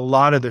 a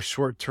lot of the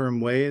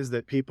short-term ways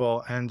that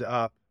people end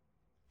up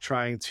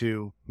trying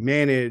to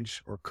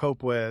manage or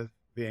cope with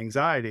the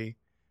anxiety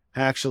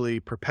actually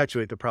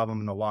perpetuate the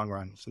problem in the long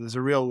run. So there's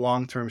a real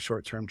long-term,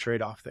 short-term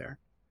trade-off there.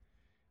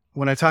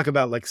 When I talk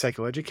about like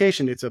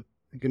psychoeducation, it's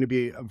going to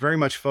be very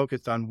much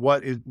focused on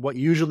what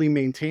usually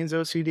maintains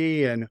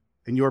OCD, and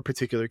in your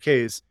particular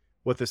case,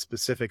 what the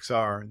specifics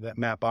are that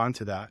map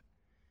onto that.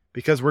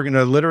 Because we're going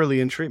to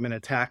literally in treatment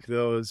attack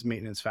those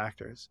maintenance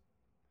factors.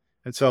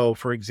 And so,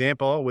 for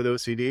example, with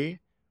OCD,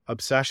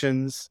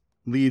 obsessions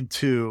lead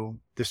to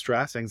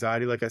distress,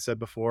 anxiety, like I said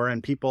before,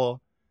 and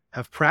people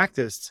have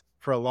practiced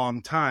for a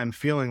long time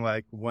feeling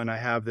like when I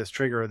have this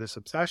trigger or this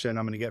obsession,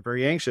 I'm going to get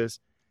very anxious,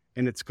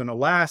 and it's going to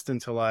last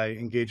until I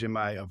engage in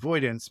my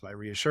avoidance, my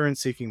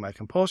reassurance seeking, my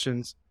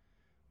compulsions,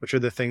 which are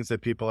the things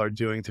that people are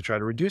doing to try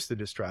to reduce the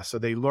distress. So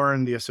they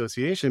learn the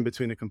association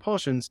between the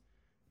compulsions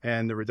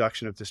and the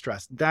reduction of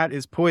distress. That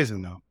is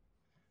poison, though.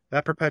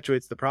 That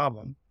perpetuates the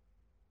problem.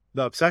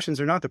 The obsessions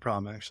are not the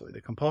problem, actually.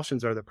 The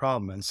compulsions are the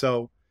problem. And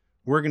so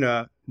we're going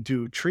to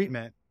do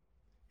treatment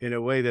in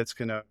a way that's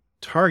going to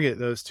target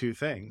those two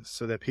things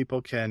so that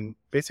people can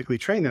basically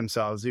train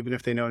themselves, even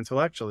if they know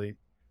intellectually,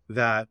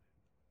 that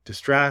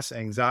distress,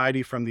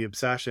 anxiety from the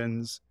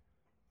obsessions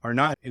are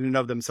not in and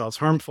of themselves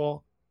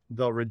harmful.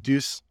 They'll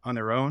reduce on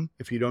their own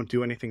if you don't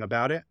do anything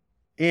about it.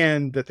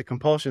 And that the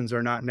compulsions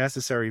are not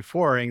necessary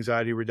for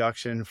anxiety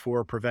reduction,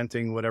 for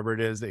preventing whatever it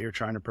is that you're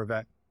trying to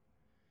prevent.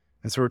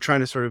 And so we're trying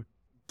to sort of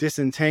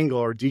disentangle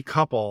or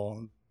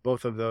decouple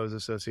both of those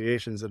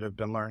associations that have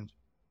been learned.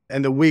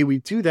 And the way we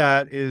do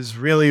that is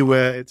really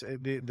with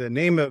the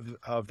name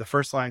of the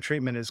first line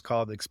treatment is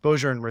called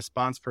exposure and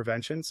response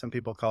prevention. Some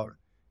people call it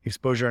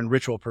exposure and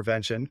ritual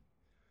prevention.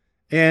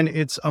 And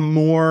it's a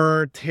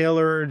more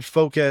tailored,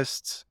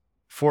 focused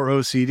for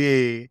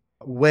OCD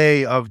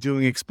way of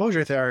doing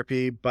exposure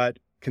therapy, but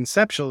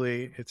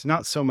conceptually, it's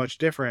not so much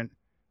different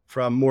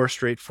from more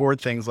straightforward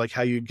things like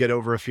how you'd get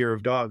over a fear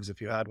of dogs if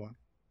you had one.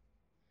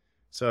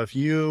 So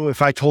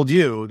if I told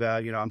you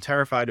that, I'm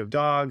terrified of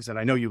dogs and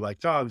I know you like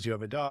dogs, you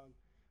have a dog,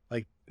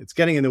 like it's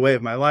getting in the way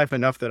of my life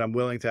enough that I'm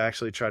willing to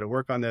actually try to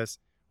work on this.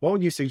 What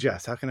would you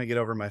suggest? How can I get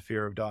over my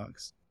fear of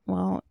dogs?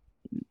 Well,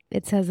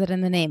 it says it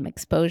in the name,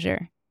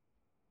 exposure,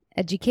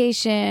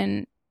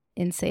 education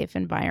in safe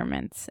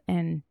environments,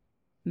 and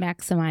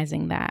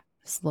maximizing that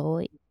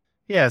slowly.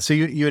 Yeah. So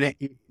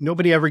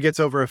nobody ever gets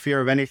over a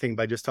fear of anything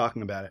by just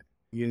talking about it.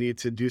 You need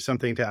to do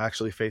something to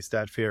actually face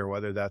that fear,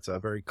 whether that's a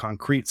very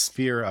concrete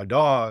fear, a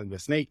dog, a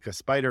snake, a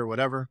spider,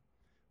 whatever,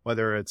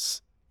 whether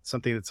it's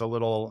something that's a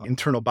little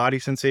internal body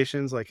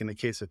sensations, like in the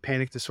case of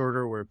panic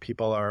disorder, where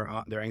people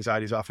their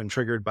anxiety is often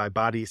triggered by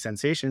body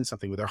sensations,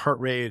 something with their heart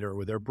rate or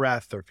with their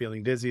breath or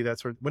feeling dizzy, that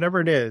sort of,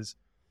 whatever it is,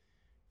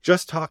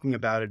 just talking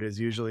about it is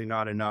usually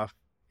not enough.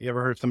 You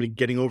ever heard of somebody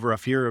getting over a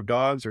fear of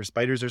dogs or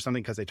spiders or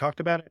something because they talked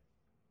about it?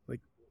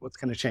 Like, what's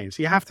going to change?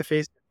 So you have to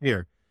face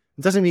fear.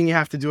 It doesn't mean you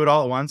have to do it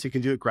all at once. You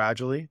can do it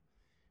gradually.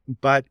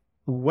 But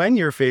when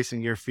you're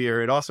facing your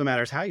fear, it also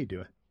matters how you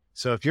do it.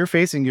 So if you're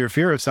facing your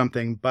fear of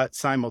something, but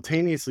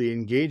simultaneously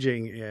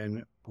engaging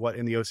in what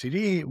in the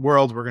OCD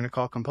world we're going to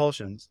call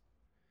compulsions,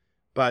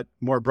 but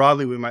more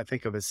broadly we might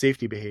think of as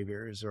safety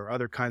behaviors or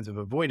other kinds of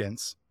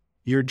avoidance,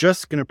 you're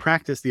just going to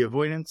practice the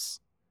avoidance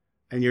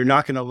and you're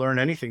not going to learn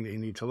anything that you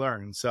need to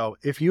learn. So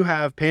if you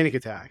have panic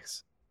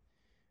attacks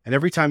and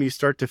every time you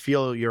start to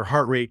feel your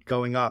heart rate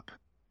going up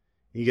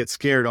You get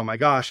scared. Oh my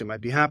gosh, it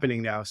might be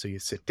happening now. So you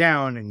sit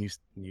down and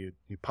you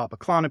pop a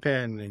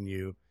Klonopin and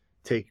you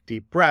take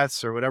deep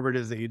breaths or whatever it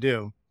is that you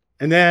do.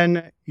 And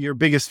then your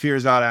biggest fear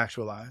is not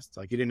actualized.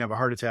 Like you didn't have a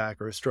heart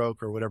attack or a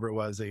stroke or whatever it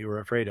was that you were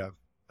afraid of.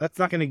 That's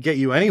not going to get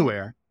you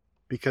anywhere,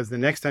 because the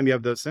next time you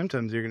have those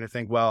symptoms, you're going to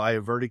think, well, I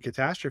averted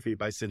catastrophe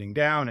by sitting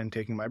down and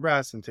taking my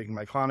breaths and taking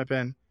my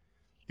Klonopin.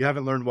 You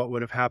haven't learned what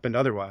would have happened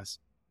otherwise.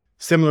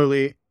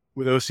 Similarly,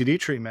 with OCD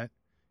treatment,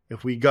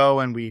 if we go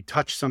and we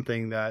touch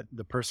something that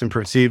the person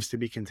perceives to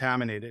be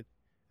contaminated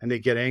and they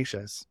get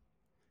anxious,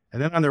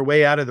 and then on their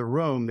way out of the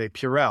room, they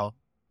Purell.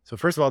 So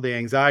first of all, the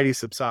anxiety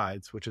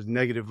subsides, which is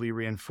negatively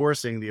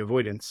reinforcing the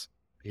avoidance,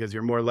 because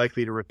you're more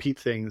likely to repeat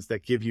things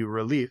that give you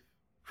relief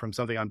from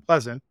something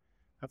unpleasant.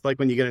 That's like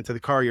when you get into the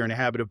car, you're in a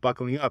habit of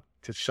buckling up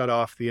to shut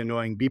off the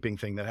annoying beeping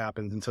thing that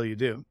happens until you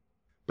do.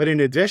 But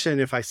in addition,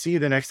 if I see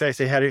the next day, I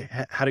say,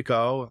 how'd it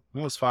go?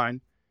 It was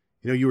fine.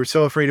 You were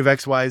so afraid of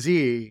X, Y,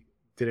 Z.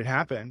 Did it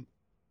happen?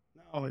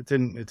 No, it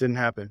didn't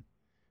happen.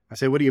 I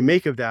say, what do you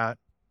make of that?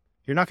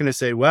 You're not going to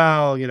say,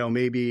 well,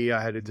 maybe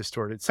I had a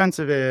distorted sense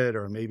of it,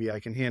 or maybe I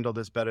can handle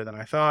this better than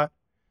I thought.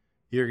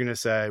 You're going to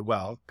say,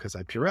 well, because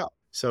I Purell.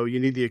 So you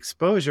need the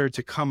exposure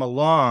to come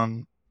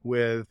along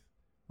with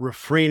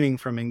refraining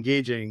from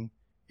engaging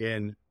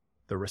in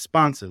the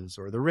responses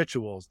or the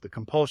rituals, the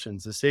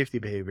compulsions, the safety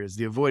behaviors,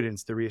 the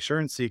avoidance, the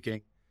reassurance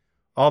seeking,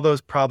 all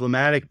those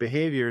problematic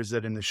behaviors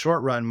that in the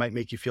short run might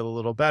make you feel a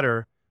little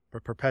better,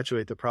 but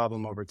perpetuate the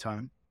problem over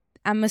time.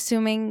 I'm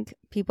assuming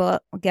people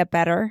get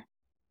better.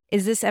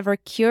 Is this ever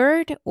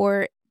cured,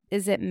 or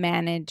is it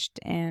managed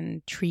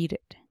and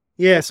treated?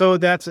 Yeah, so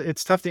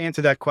it's tough to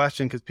answer that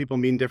question because people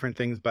mean different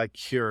things by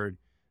cured.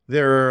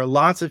 There are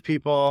lots of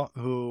people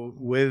who,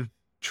 with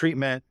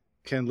treatment,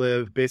 can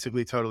live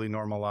basically totally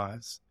normal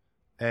lives.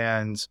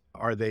 And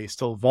are they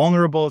still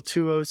vulnerable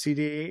to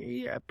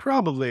OCD? Yeah,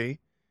 probably.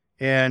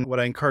 And what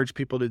I encourage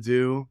people to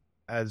do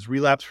as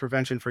relapse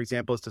prevention, for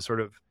example, is to sort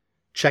of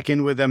check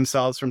in with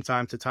themselves from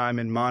time to time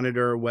and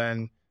monitor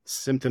when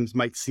symptoms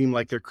might seem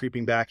like they're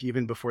creeping back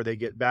even before they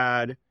get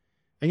bad.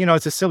 And,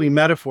 it's a silly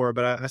metaphor,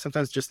 but I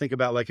sometimes just think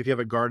about, like, if you have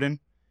a garden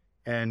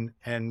and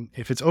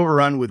if it's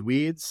overrun with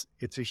weeds,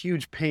 it's a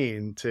huge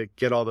pain to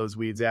get all those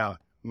weeds out.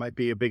 It might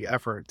be a big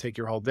effort, take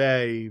your whole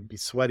day, be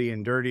sweaty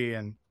and dirty.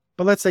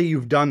 But let's say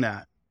you've done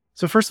that.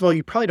 So first of all,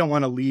 you probably don't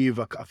want to leave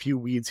a few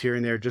weeds here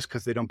and there just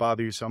because they don't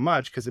bother you so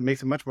much, because it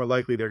makes it much more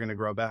likely they're going to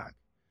grow back.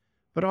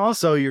 But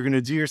also, you're going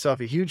to do yourself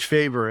a huge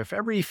favor if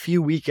every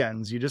few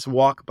weekends you just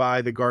walk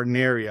by the garden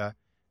area,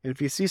 and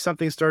if you see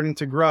something starting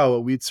to grow, a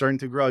weed starting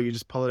to grow, you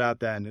just pull it out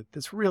then.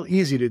 It's real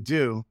easy to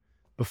do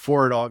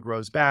before it all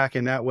grows back,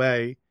 and that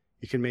way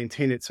you can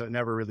maintain it so it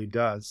never really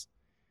does.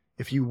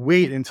 If you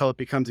wait until it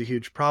becomes a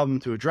huge problem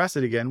to address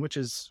it again, which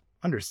is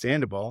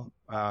understandable,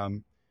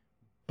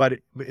 but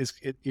you're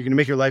going to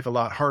make your life a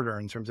lot harder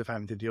in terms of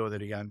having to deal with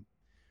it again.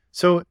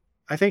 So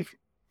I think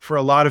for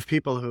a lot of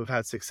people who have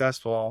had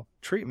successful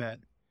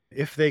treatment,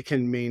 if they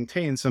can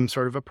maintain some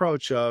sort of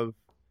approach of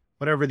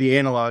whatever the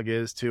analog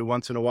is to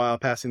once in a while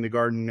passing the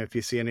garden, if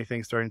you see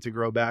anything starting to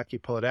grow back, you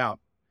pull it out,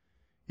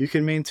 you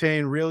can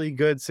maintain really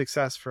good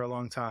success for a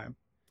long time.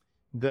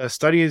 The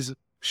studies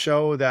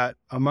show that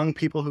among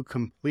people who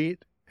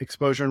complete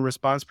exposure and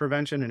response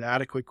prevention, an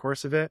adequate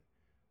course of it,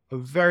 a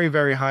very,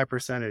 very high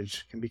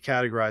percentage can be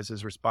categorized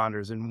as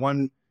responders. In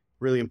one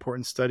really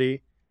important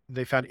study,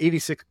 they found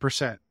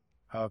 86%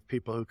 of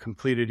people who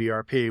completed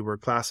ERP were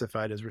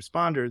classified as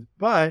responders,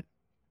 but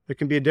there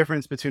can be a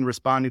difference between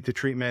responding to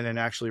treatment and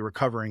actually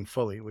recovering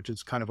fully, which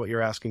is kind of what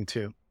you're asking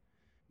too.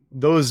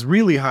 Those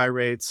really high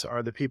rates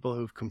are the people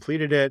who've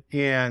completed it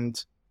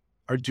and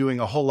are doing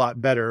a whole lot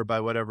better by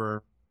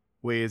whatever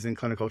ways in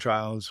clinical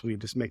trials we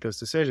just make those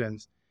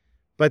decisions.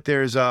 But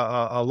there's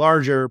a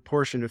larger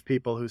portion of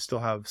people who still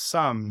have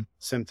some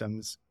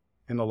symptoms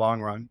in the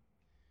long run.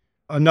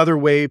 Another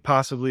way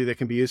possibly that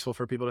can be useful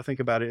for people to think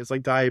about it is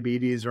like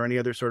diabetes or any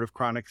other sort of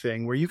chronic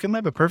thing where you can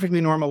live a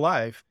perfectly normal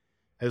life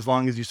as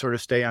long as you sort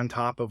of stay on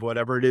top of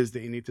whatever it is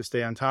that you need to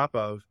stay on top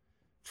of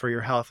for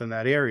your health in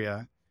that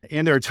area.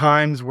 And there are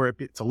times where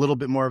it's a little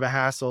bit more of a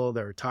hassle.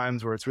 There are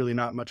times where it's really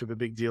not much of a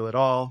big deal at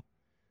all.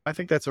 I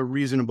think that's a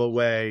reasonable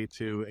way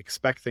to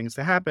expect things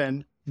to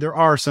happen. There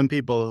are some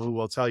people who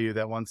will tell you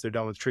that once they're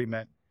done with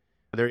treatment,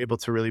 they're able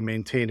to really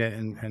maintain it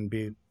and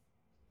be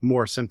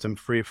more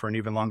symptom-free for an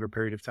even longer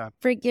period of time.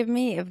 Forgive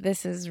me if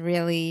this is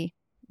really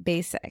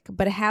basic,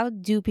 but how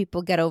do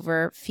people get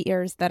over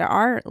fears that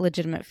are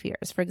legitimate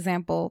fears? For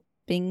example,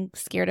 being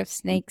scared of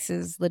snakes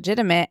is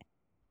legitimate.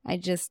 I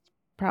just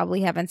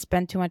probably haven't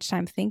spent too much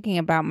time thinking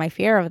about my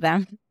fear of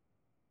them.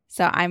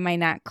 So I might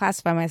not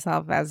classify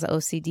myself as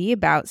OCD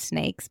about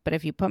snakes, but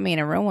if you put me in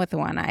a room with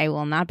one, I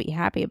will not be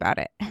happy about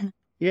it.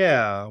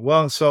 Yeah.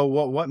 Well, so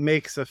what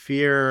makes a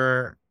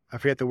fear, I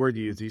forget the word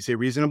you use. Do you say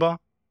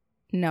reasonable?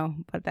 No,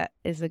 but that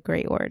is a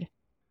great word.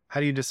 How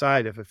do you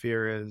decide if a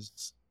fear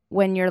is?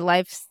 When your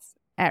life's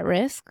at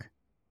risk.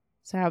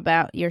 So how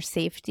about your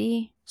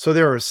safety? So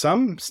there are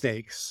some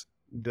snakes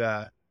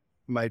that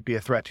might be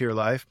a threat to your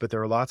life, but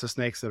there are lots of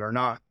snakes that are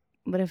not.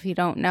 But if you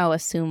don't know,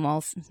 assume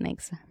all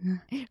snakes,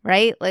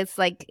 right? It's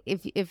like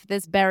if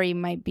this berry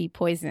might be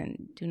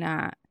poison, do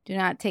not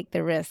take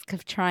the risk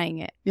of trying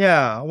it.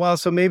 Yeah. Well,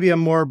 so maybe a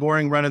more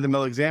boring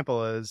run-of-the-mill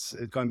example is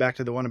going back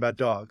to the one about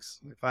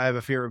dogs. If I have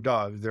a fear of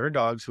dogs, there are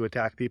dogs who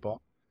attack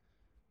people.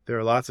 There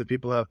are lots of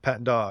people who have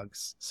pet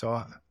dogs.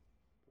 So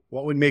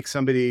what would make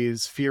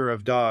somebody's fear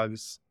of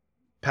dogs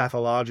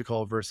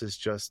pathological versus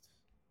just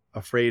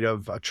afraid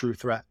of a true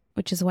threat?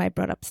 Which is why I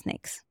brought up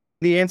snakes.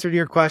 The answer to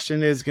your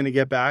question is going to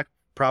get back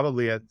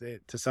probably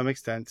to some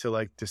extent to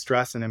like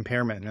distress and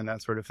impairment and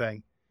that sort of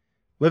thing.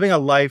 Living a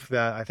life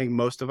that I think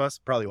most of us,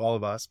 probably all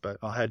of us, but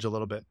I'll hedge a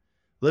little bit.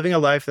 Living a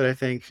life that I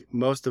think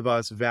most of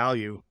us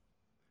value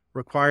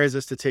requires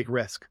us to take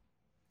risk.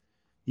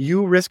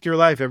 You risk your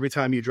life every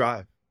time you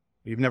drive.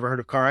 You've never heard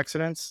of car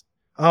accidents?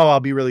 Oh, I'll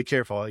be really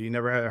careful. You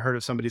never heard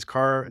of somebody's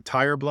car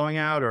tire blowing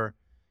out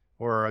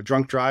or a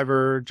drunk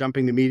driver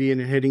jumping the median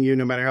and hitting you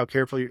no matter how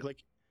careful you're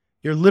like.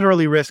 You're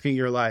literally risking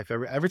your life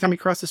every time you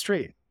cross the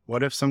street.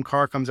 What if some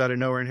car comes out of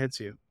nowhere and hits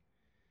you?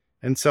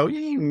 And so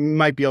you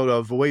might be able to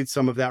avoid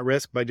some of that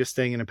risk by just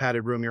staying in a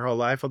padded room your whole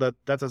life. Well,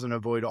 that doesn't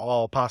avoid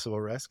all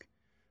possible risk.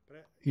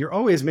 You're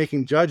always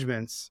making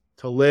judgments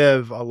to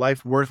live a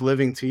life worth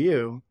living to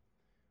you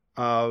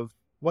of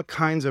what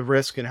kinds of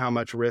risk and how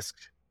much risk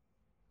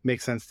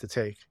makes sense to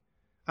take.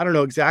 I don't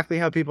know exactly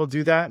how people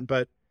do that,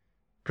 but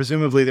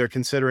presumably they're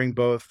considering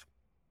both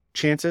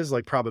chances,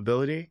 like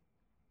probability,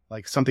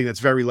 like something that's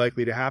very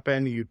likely to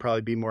happen, you'd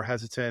probably be more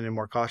hesitant and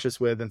more cautious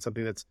with than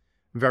something that's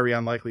very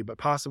unlikely but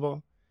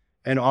possible.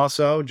 And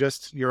also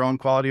just your own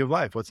quality of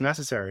life, what's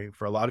necessary.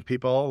 For a lot of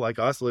people like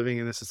us living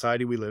in the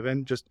society we live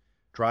in, just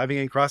driving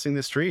and crossing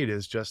the street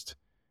is just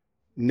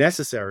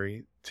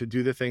necessary to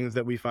do the things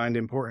that we find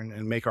important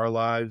and make our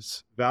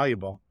lives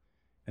valuable.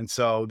 And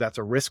so that's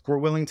a risk we're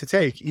willing to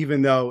take,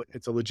 even though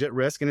it's a legit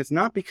risk. And it's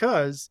not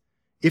because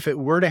if it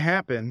were to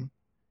happen,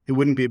 it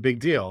wouldn't be a big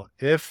deal.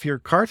 If your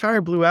car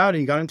tire blew out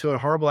and you got into a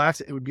horrible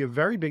accident, it would be a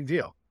very big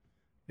deal.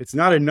 It's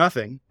not a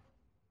nothing.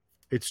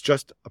 It's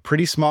just a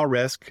pretty small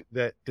risk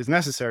that is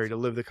necessary to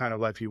live the kind of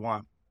life you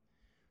want.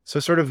 So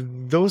sort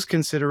of those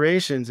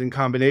considerations in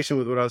combination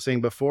with what I was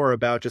saying before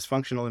about just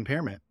functional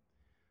impairment.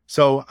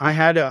 So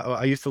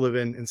I used to live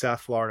in South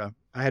Florida.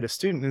 I had a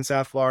student in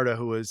South Florida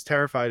who was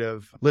terrified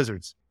of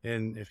lizards.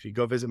 And if you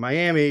go visit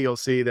Miami, you'll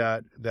see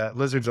that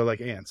lizards are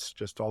like ants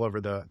just all over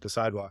the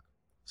sidewalk.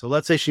 So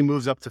let's say she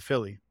moves up to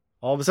Philly.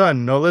 All of a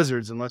sudden, no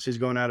lizards unless she's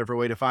going out of her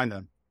way to find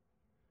them.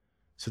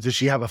 So does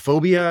she have a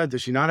phobia?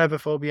 Does she not have a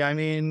phobia? I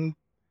mean,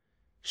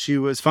 she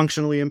was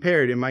functionally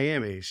impaired in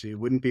Miami. She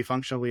wouldn't be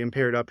functionally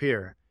impaired up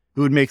here. It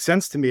would make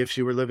sense to me if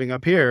she were living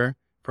up here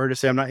for her to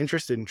say, I'm not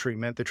interested in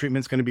treatment. The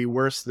treatment's going to be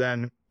worse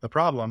than the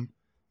problem.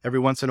 Every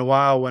once in a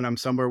while, when I'm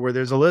somewhere where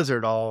there's a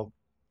lizard, I'll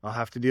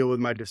have to deal with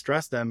my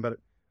distress then, but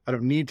I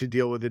don't need to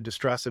deal with the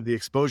distress of the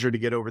exposure to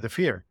get over the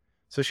fear.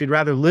 So she'd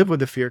rather live with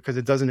the fear because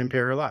it doesn't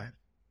impair her life.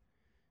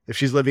 If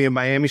she's living in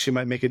Miami, she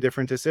might make a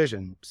different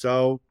decision.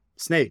 So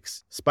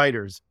snakes,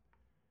 spiders,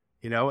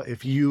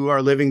 if you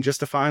are living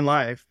just a fine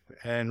life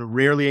and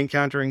rarely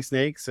encountering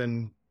snakes,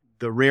 and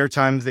the rare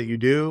times that you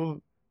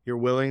do, you're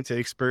willing to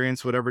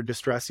experience whatever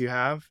distress you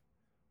have,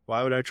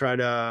 why would I try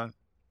to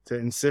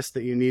insist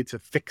that you need to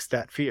fix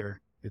that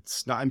fear?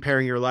 It's not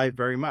impairing your life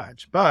very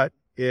much. But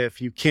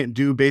if you can't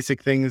do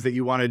basic things that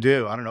you want to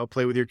do, I don't know,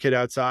 play with your kid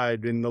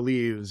outside in the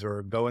leaves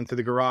or go into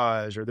the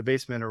garage or the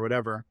basement or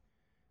whatever,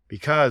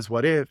 because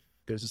what if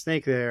there's a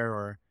snake there?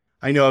 Or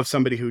I know of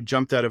somebody who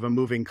jumped out of a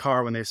moving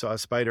car when they saw a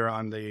spider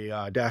on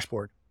the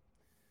dashboard.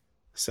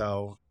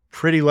 So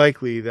pretty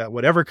likely that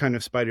whatever kind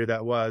of spider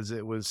that was,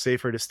 it was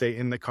safer to stay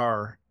in the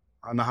car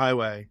on the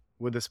highway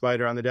with the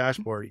spider on the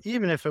dashboard,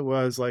 even if it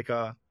was like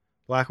a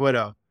black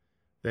widow,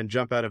 than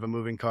jump out of a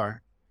moving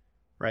car,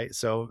 right?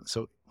 So,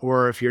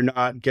 or if you're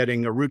not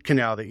getting a root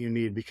canal that you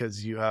need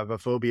because you have a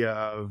phobia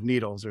of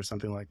needles or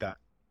something like that.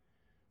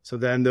 So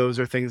then those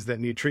are things that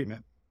need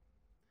treatment.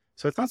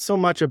 So it's not so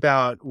much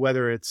about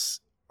whether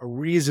it's a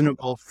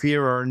reasonable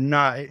fear or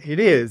not. It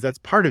is, that's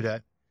part of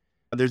it.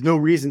 There's no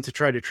reason to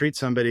try to treat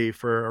somebody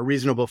for a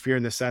reasonable fear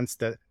in the sense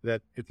that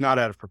it's not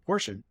out of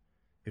proportion.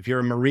 If you're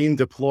a Marine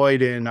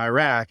deployed in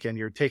Iraq and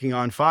you're taking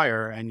on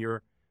fire and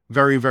you're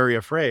very, very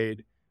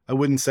afraid, I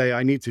wouldn't say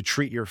I need to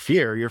treat your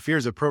fear. Your fear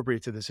is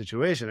appropriate to the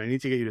situation. I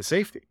need to get you to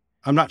safety.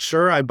 I'm not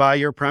sure I buy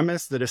your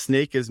premise that a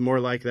snake is more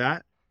like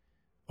that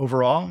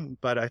overall,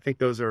 but I think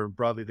those are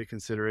broadly the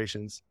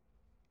considerations.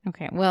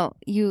 Okay. Well,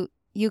 you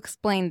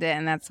explained it,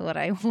 and that's what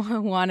I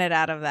wanted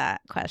out of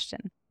that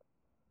question.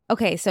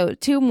 Okay. So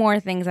 2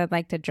 more things I'd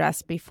like to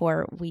address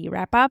before we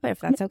wrap up, if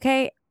that's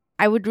okay.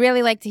 I would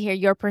really like to hear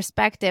your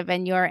perspective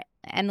and your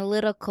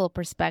analytical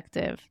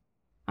perspective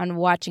on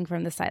watching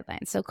from the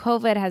sidelines. So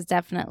COVID has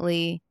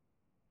definitely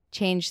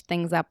changed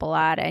things up a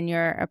lot, and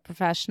you're a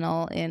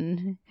professional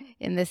in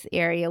this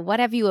area. What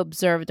have you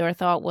observed or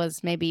thought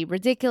was maybe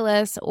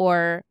ridiculous,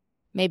 or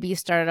maybe you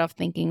started off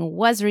thinking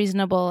was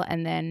reasonable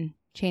and then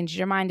changed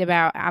your mind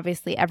about?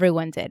 Obviously,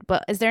 everyone did.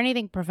 But is there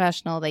anything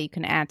professional that you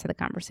can add to the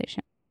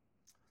conversation?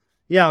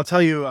 Yeah, I'll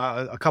tell you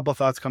a couple of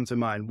thoughts come to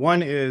mind.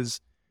 One is,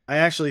 I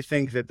actually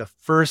think that the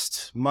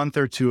first month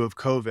or two of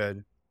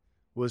COVID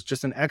was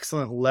just an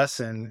excellent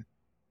lesson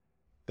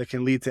that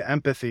can lead to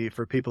empathy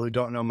for people who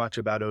don't know much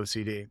about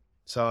OCD.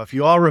 So if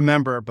you all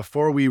remember,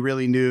 before we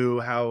really knew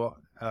how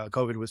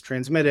COVID was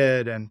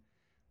transmitted, and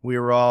we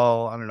were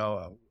all, I don't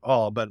know,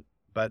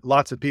 but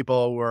lots of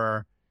people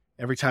were,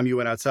 every time you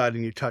went outside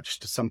and you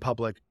touched some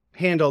public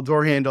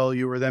door handle,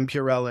 you were then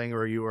Purelling,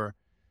 or you were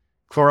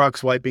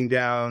Clorox wiping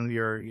down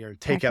your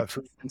takeout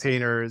food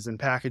containers and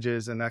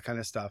packages and that kind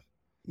of stuff.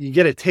 You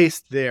get a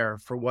taste there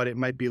for what it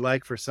might be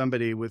like for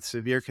somebody with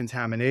severe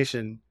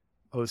contamination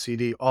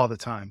OCD all the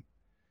time.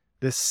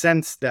 This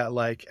sense that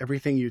like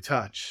everything you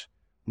touch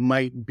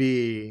might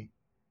be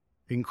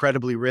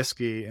incredibly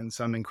risky in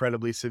some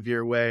incredibly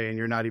severe way, and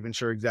you're not even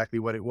sure exactly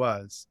what it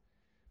was.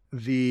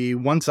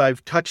 Once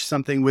I've touched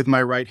something with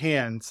my right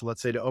hand, so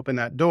let's say to open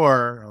that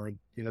door, or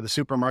the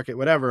supermarket,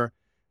 whatever,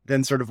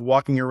 then sort of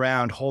walking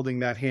around holding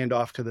that hand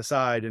off to the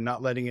side and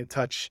not letting it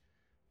touch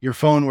your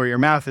phone where your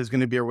mouth is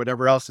going to be, or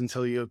whatever else,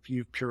 until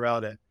you've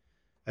Purelled it,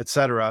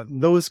 etc.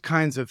 Those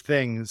kinds of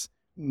things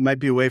might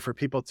be a way for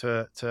people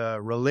to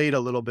relate a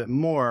little bit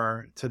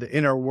more to the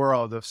inner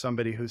world of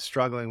somebody who's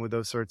struggling with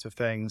those sorts of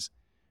things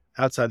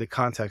outside the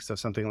context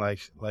of something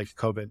like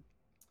COVID.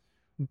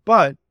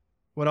 But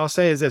what I'll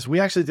say is this: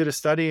 we actually did a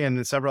study,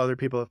 and several other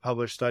people have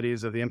published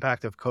studies of the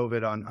impact of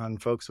COVID on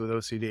folks with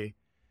OCD.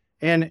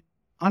 And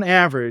on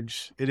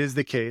average, it is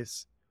the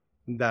case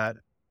that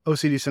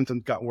OCD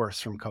symptoms got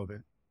worse from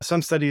COVID.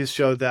 Some studies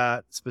show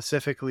that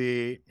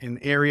specifically in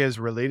areas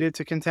related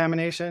to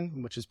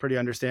contamination, which is pretty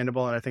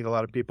understandable, and I think a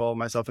lot of people,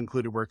 myself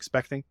included, were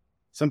expecting.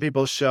 Some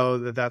people show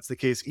that that's the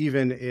case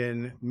even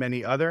in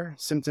many other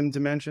symptom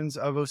dimensions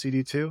of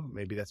OCD too.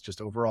 Maybe that's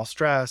just overall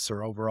stress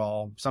or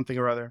overall something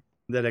or other,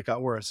 that it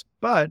got worse.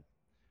 But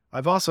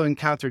I've also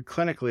encountered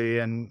clinically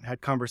and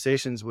had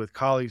conversations with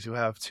colleagues who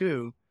have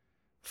too,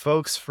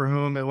 folks for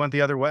whom it went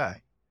the other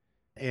way.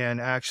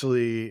 And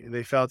actually,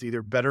 they felt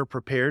either better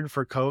prepared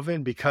for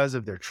COVID because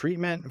of their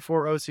treatment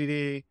for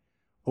OCD,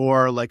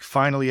 or like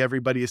finally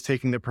everybody is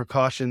taking the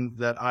precautions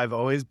that I've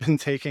always been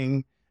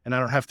taking, and I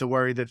don't have to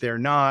worry that they're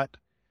not,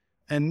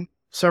 and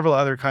several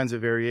other kinds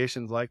of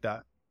variations like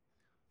that.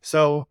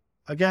 So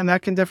again,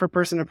 that can differ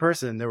person to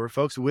person. There were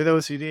folks with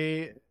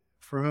OCD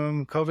for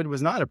whom COVID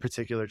was not a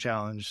particular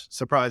challenge,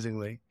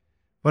 surprisingly,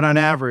 but on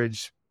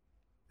average,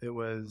 it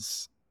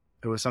was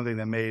something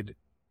that made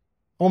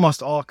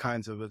almost all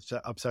kinds of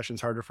obsessions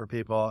harder for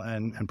people,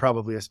 and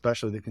probably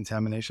especially the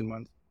contamination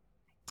ones.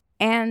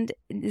 And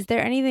is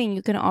there anything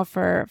you can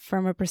offer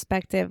from a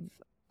perspective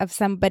of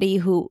somebody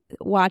who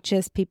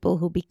watches people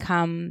who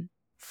become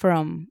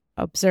from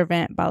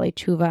observant Bali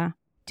Tshuva?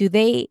 Do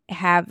they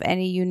have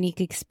any unique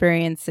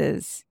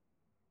experiences?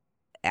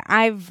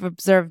 I've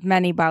observed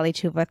many Bali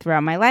Tshuva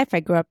throughout my life.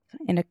 I grew up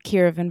in a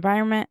Kiev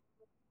environment.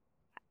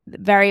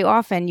 Very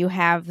often you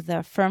have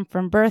the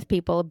from birth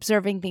people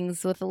observing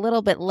things with a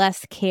little bit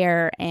less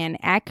care and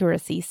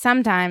accuracy.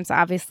 Sometimes,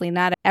 obviously,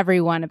 not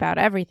everyone about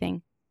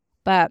everything,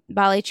 but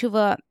Bali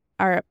Tshuva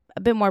are a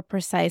bit more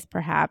precise,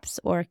 perhaps,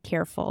 or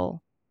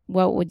careful.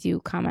 What would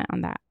you comment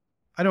on that?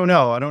 I don't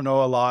know. I don't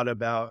know a lot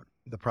about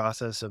the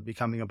process of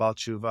becoming a Bal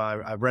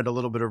Tshuva. I've read a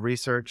little bit of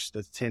research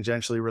that's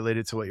tangentially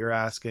related to what you're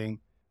asking,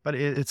 but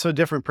it's so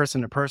different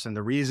person to person.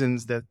 The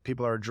reasons that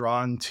people are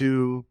drawn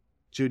to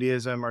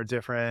Judaism are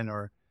different,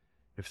 or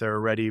if they're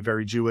already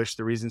very Jewish,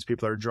 the reasons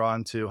people are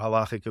drawn to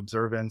halachic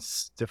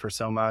observance differ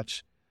so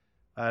much.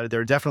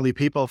 There are definitely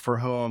people for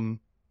whom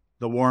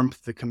the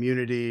warmth, the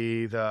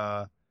community,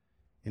 the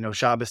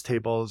Shabbos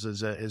tables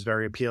is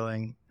very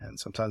appealing, and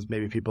sometimes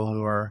maybe people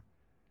who are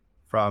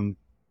from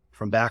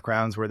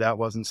backgrounds where that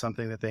wasn't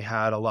something that they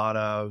had a lot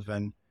of,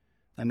 and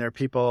there are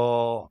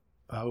people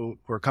who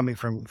are coming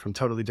from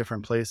totally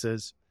different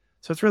places.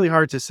 So it's really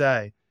hard to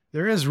say.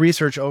 There is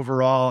research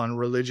overall on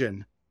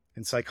religion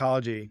and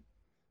psychology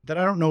that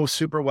I don't know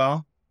super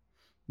well,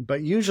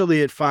 but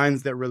usually it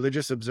finds that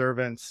religious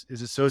observance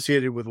is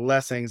associated with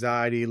less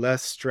anxiety,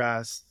 less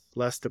stress,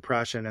 less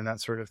depression, and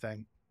that sort of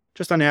thing.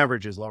 Just on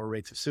average is lower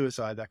rates of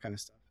suicide, that kind of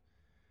stuff.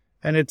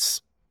 And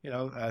it's,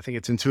 I think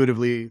it's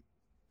intuitively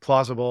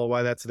plausible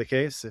why that's the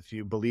case. If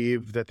you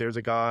believe that there's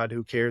a God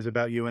who cares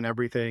about you and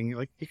everything,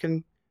 like you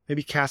can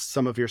maybe cast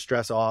some of your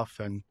stress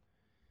off and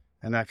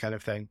that kind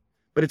of thing.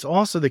 But it's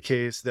also the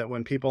case that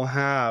when people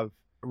have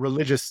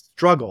religious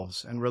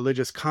struggles and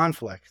religious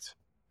conflict,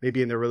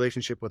 maybe in their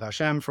relationship with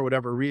Hashem for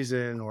whatever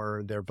reason,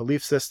 or their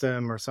belief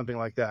system or something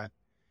like that,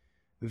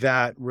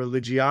 that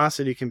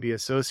religiosity can be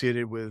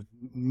associated with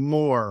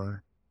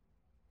more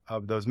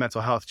of those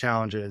mental health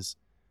challenges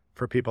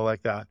for people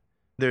like that.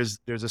 There's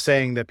a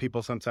saying that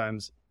people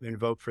sometimes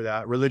invoke for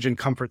that: religion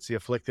comforts the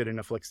afflicted and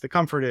afflicts the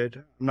comforted.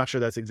 I'm not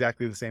sure that's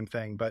exactly the same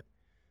thing, but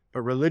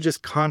religious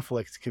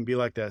conflict can be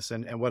like this.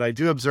 And what I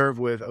do observe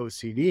with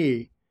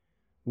OCD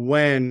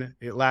when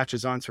it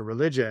latches onto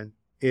religion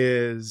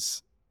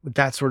is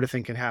that sort of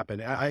thing can happen.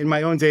 In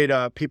my own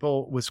data,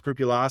 people with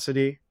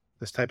scrupulosity,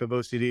 this type of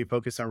OCD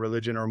focused on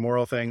religion or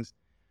moral things,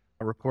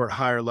 report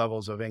higher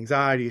levels of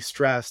anxiety,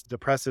 stress,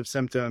 depressive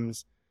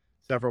symptoms,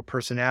 several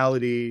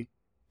personality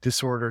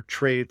disorder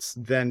traits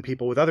than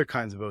people with other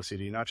kinds of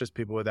OCD, not just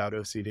people without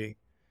OCD.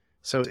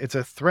 So it's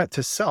a threat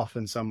to self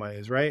in some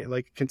ways, right?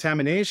 Like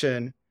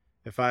contamination,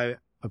 if I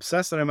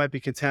obsess that I might be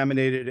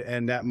contaminated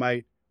and that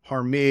might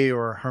harm me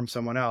or harm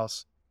someone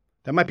else,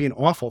 that might be an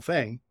awful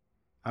thing.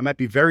 I might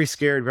be very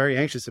scared, very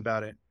anxious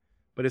about it,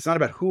 but it's not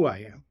about who I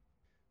am.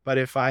 But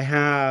if I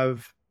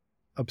have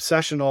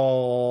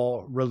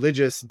obsessional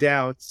religious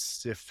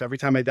doubts, if every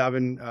time I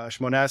daven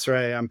Shmona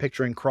Esrei, I'm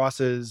picturing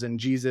crosses and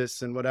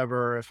Jesus and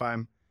whatever, if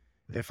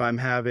I'm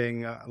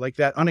having like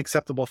that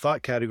unacceptable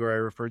thought category I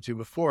referred to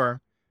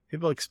before,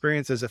 people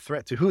experience as a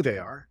threat to who they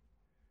are,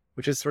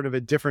 which is sort of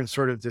a different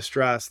sort of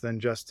distress than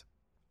just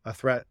a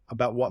threat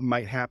about what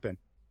might happen.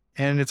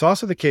 And it's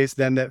also the case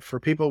then that for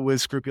people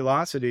with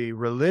scrupulosity,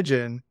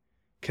 religion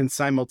can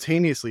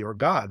simultaneously, or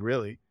God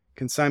really,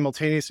 can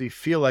simultaneously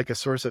feel like a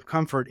source of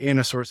comfort and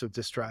a source of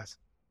distress,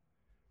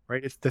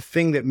 right? It's the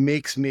thing that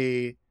makes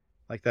me,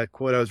 like that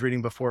quote I was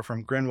reading before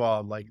from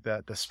Grunwald, like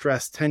that the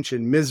stress,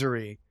 tension,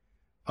 misery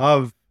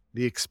of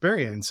the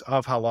experience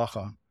of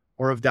halacha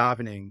or of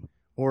davening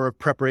or of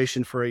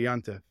preparation for a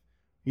yontif.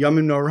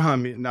 Yomim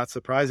Noram, not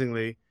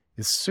surprisingly,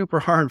 is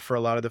super hard for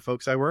a lot of the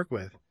folks I work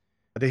with.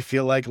 They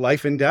feel like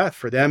life and death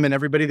for them and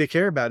everybody they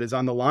care about is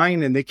on the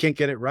line and they can't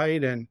get it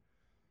right.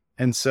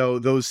 And so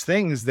those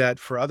things that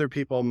for other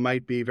people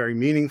might be very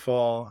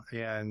meaningful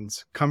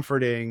and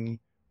comforting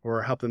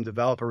or help them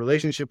develop a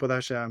relationship with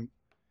Hashem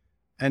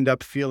end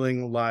up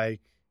feeling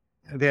like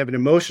they have an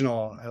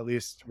emotional, at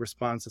least,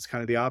 response that's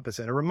kind of the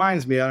opposite. It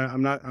reminds me,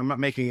 I'm not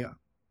making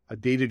a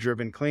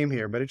data-driven claim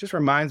here, but it just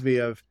reminds me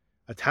of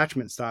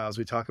attachment styles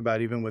we talk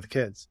about even with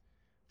kids.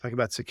 Talk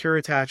about secure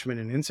attachment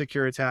and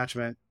insecure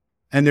attachment.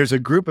 And there's a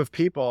group of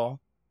people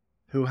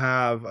who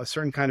have a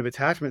certain kind of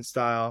attachment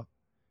style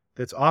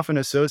that's often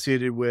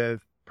associated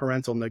with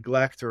parental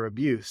neglect or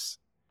abuse,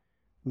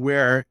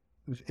 where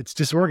it's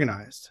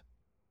disorganized.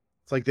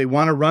 It's like they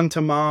want to run to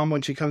mom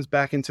when she comes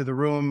back into the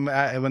room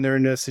when they're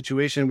in a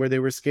situation where they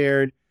were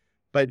scared,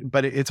 but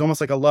it's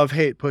almost like a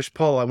love-hate,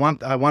 push-pull. I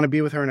want to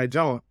be with her and I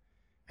don't.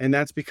 And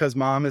that's because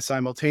mom is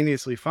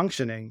simultaneously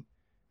functioning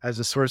as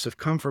a source of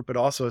comfort, but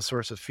also a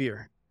source of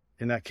fear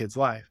in that kid's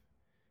life.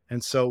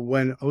 And so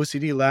when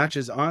OCD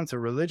latches onto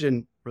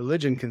religion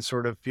can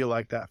sort of feel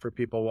like that for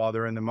people while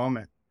they're in the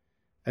moment.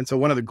 And so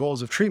one of the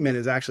goals of treatment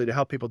is actually to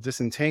help people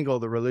disentangle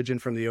the religion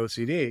from the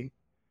OCD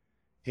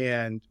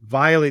and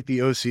violate the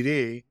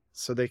OCD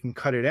so they can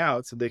cut it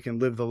out, so they can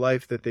live the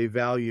life that they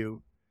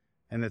value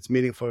and that's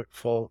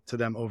meaningful to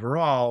them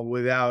overall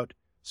without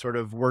sort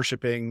of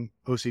worshiping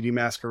OCD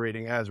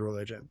masquerading as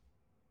religion.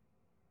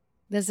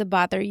 Does it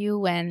bother you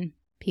when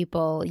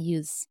people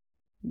use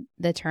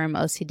the term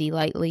OCD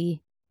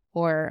lightly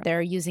or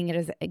they're using it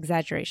as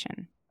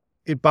exaggeration?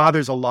 It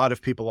bothers a lot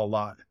of people a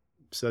lot.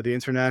 So the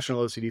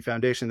International OCD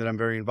Foundation that I'm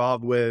very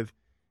involved with,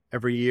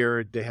 every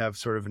year they have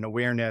sort of an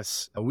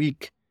awareness, a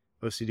week,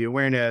 OCD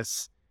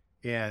awareness,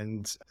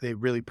 and they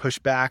really push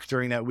back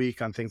during that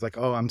week on things like,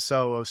 oh, I'm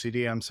so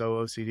OCD,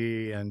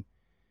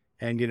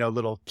 and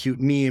little cute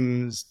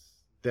memes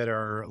that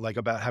are like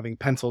about having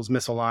pencils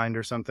misaligned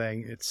or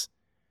something.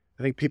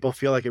 I think people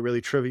feel like it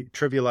really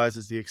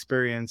trivializes the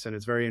experience and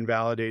it's very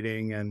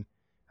invalidating and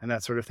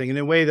that sort of thing in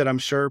a way that I'm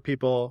sure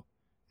people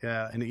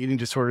in the eating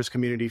disorders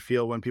community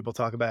feel when people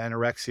talk about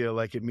anorexia,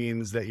 like it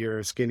means that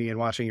you're skinny and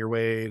watching your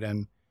weight,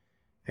 and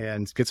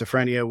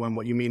schizophrenia when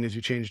what you mean is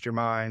you changed your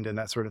mind and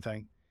that sort of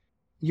thing.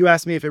 You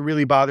asked me if it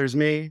really bothers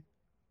me.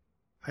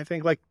 I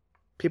think like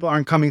people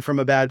aren't coming from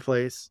a bad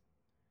place.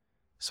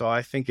 So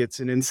I think it's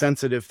an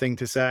insensitive thing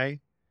to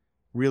say.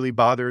 Really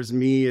bothers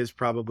me is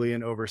probably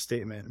an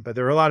overstatement, but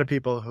there are a lot of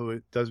people who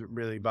it doesn't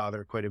really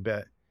bother quite a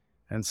bit.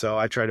 And so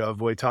I try to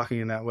avoid talking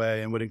in that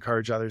way and would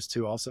encourage others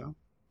to also.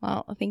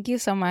 Well, thank you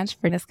so much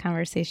for this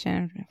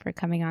conversation, for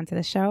coming on to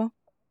the show.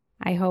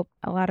 I hope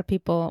a lot of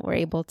people were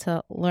able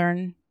to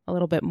learn a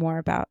little bit more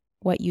about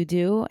what you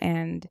do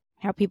and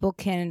how people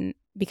can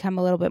become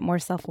a little bit more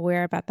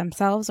self-aware about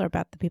themselves or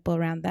about the people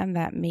around them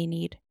that may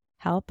need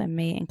help and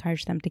may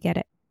encourage them to get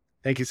it.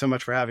 Thank you so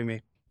much for having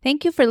me.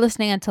 Thank you for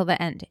listening until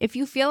the end. If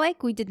you feel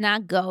like we did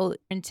not go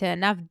into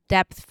enough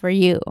depth for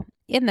you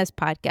in this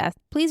podcast,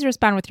 please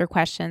respond with your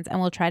questions and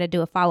we'll try to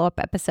do a follow-up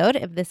episode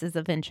if this is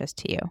of interest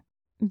to you.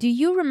 Do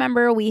you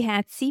remember we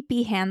had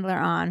CP Handler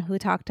on who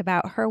talked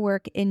about her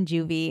work in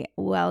juvie?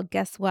 Well,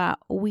 guess what?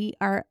 We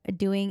are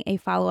doing a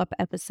follow-up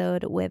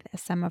episode with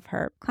some of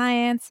her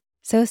clients.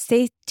 So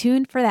stay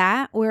tuned for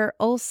that. We're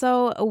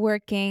also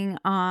working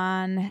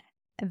on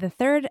the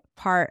third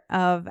part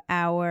of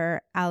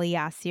our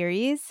Aliyah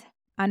series.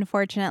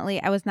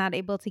 Unfortunately, I was not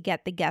able to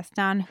get the guest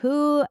on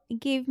who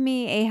gave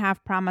me a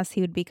half promise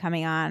he would be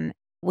coming on.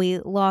 We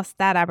lost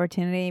that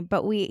opportunity,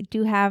 but we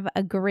do have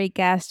a great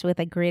guest with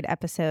a great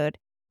episode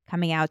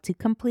coming out to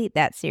complete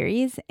that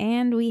series,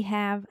 and we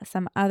have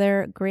some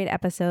other great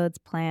episodes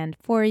planned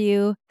for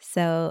you,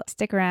 so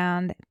stick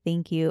around.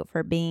 Thank you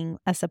for being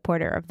a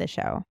supporter of the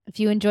show. If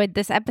you enjoyed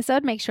this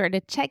episode, make sure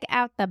to check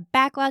out the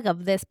backlog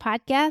of this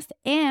podcast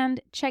and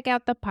check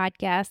out the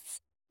podcasts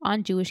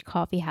on Jewish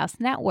Coffee House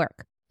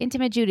Network.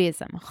 Intimate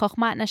Judaism,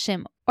 Chochmat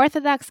Nashim,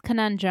 Orthodox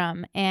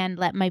Conundrum and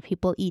Let My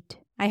People Eat.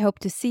 I hope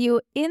to see you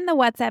in the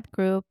WhatsApp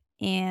group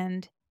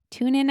and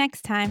tune in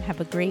next time.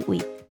 Have a great week.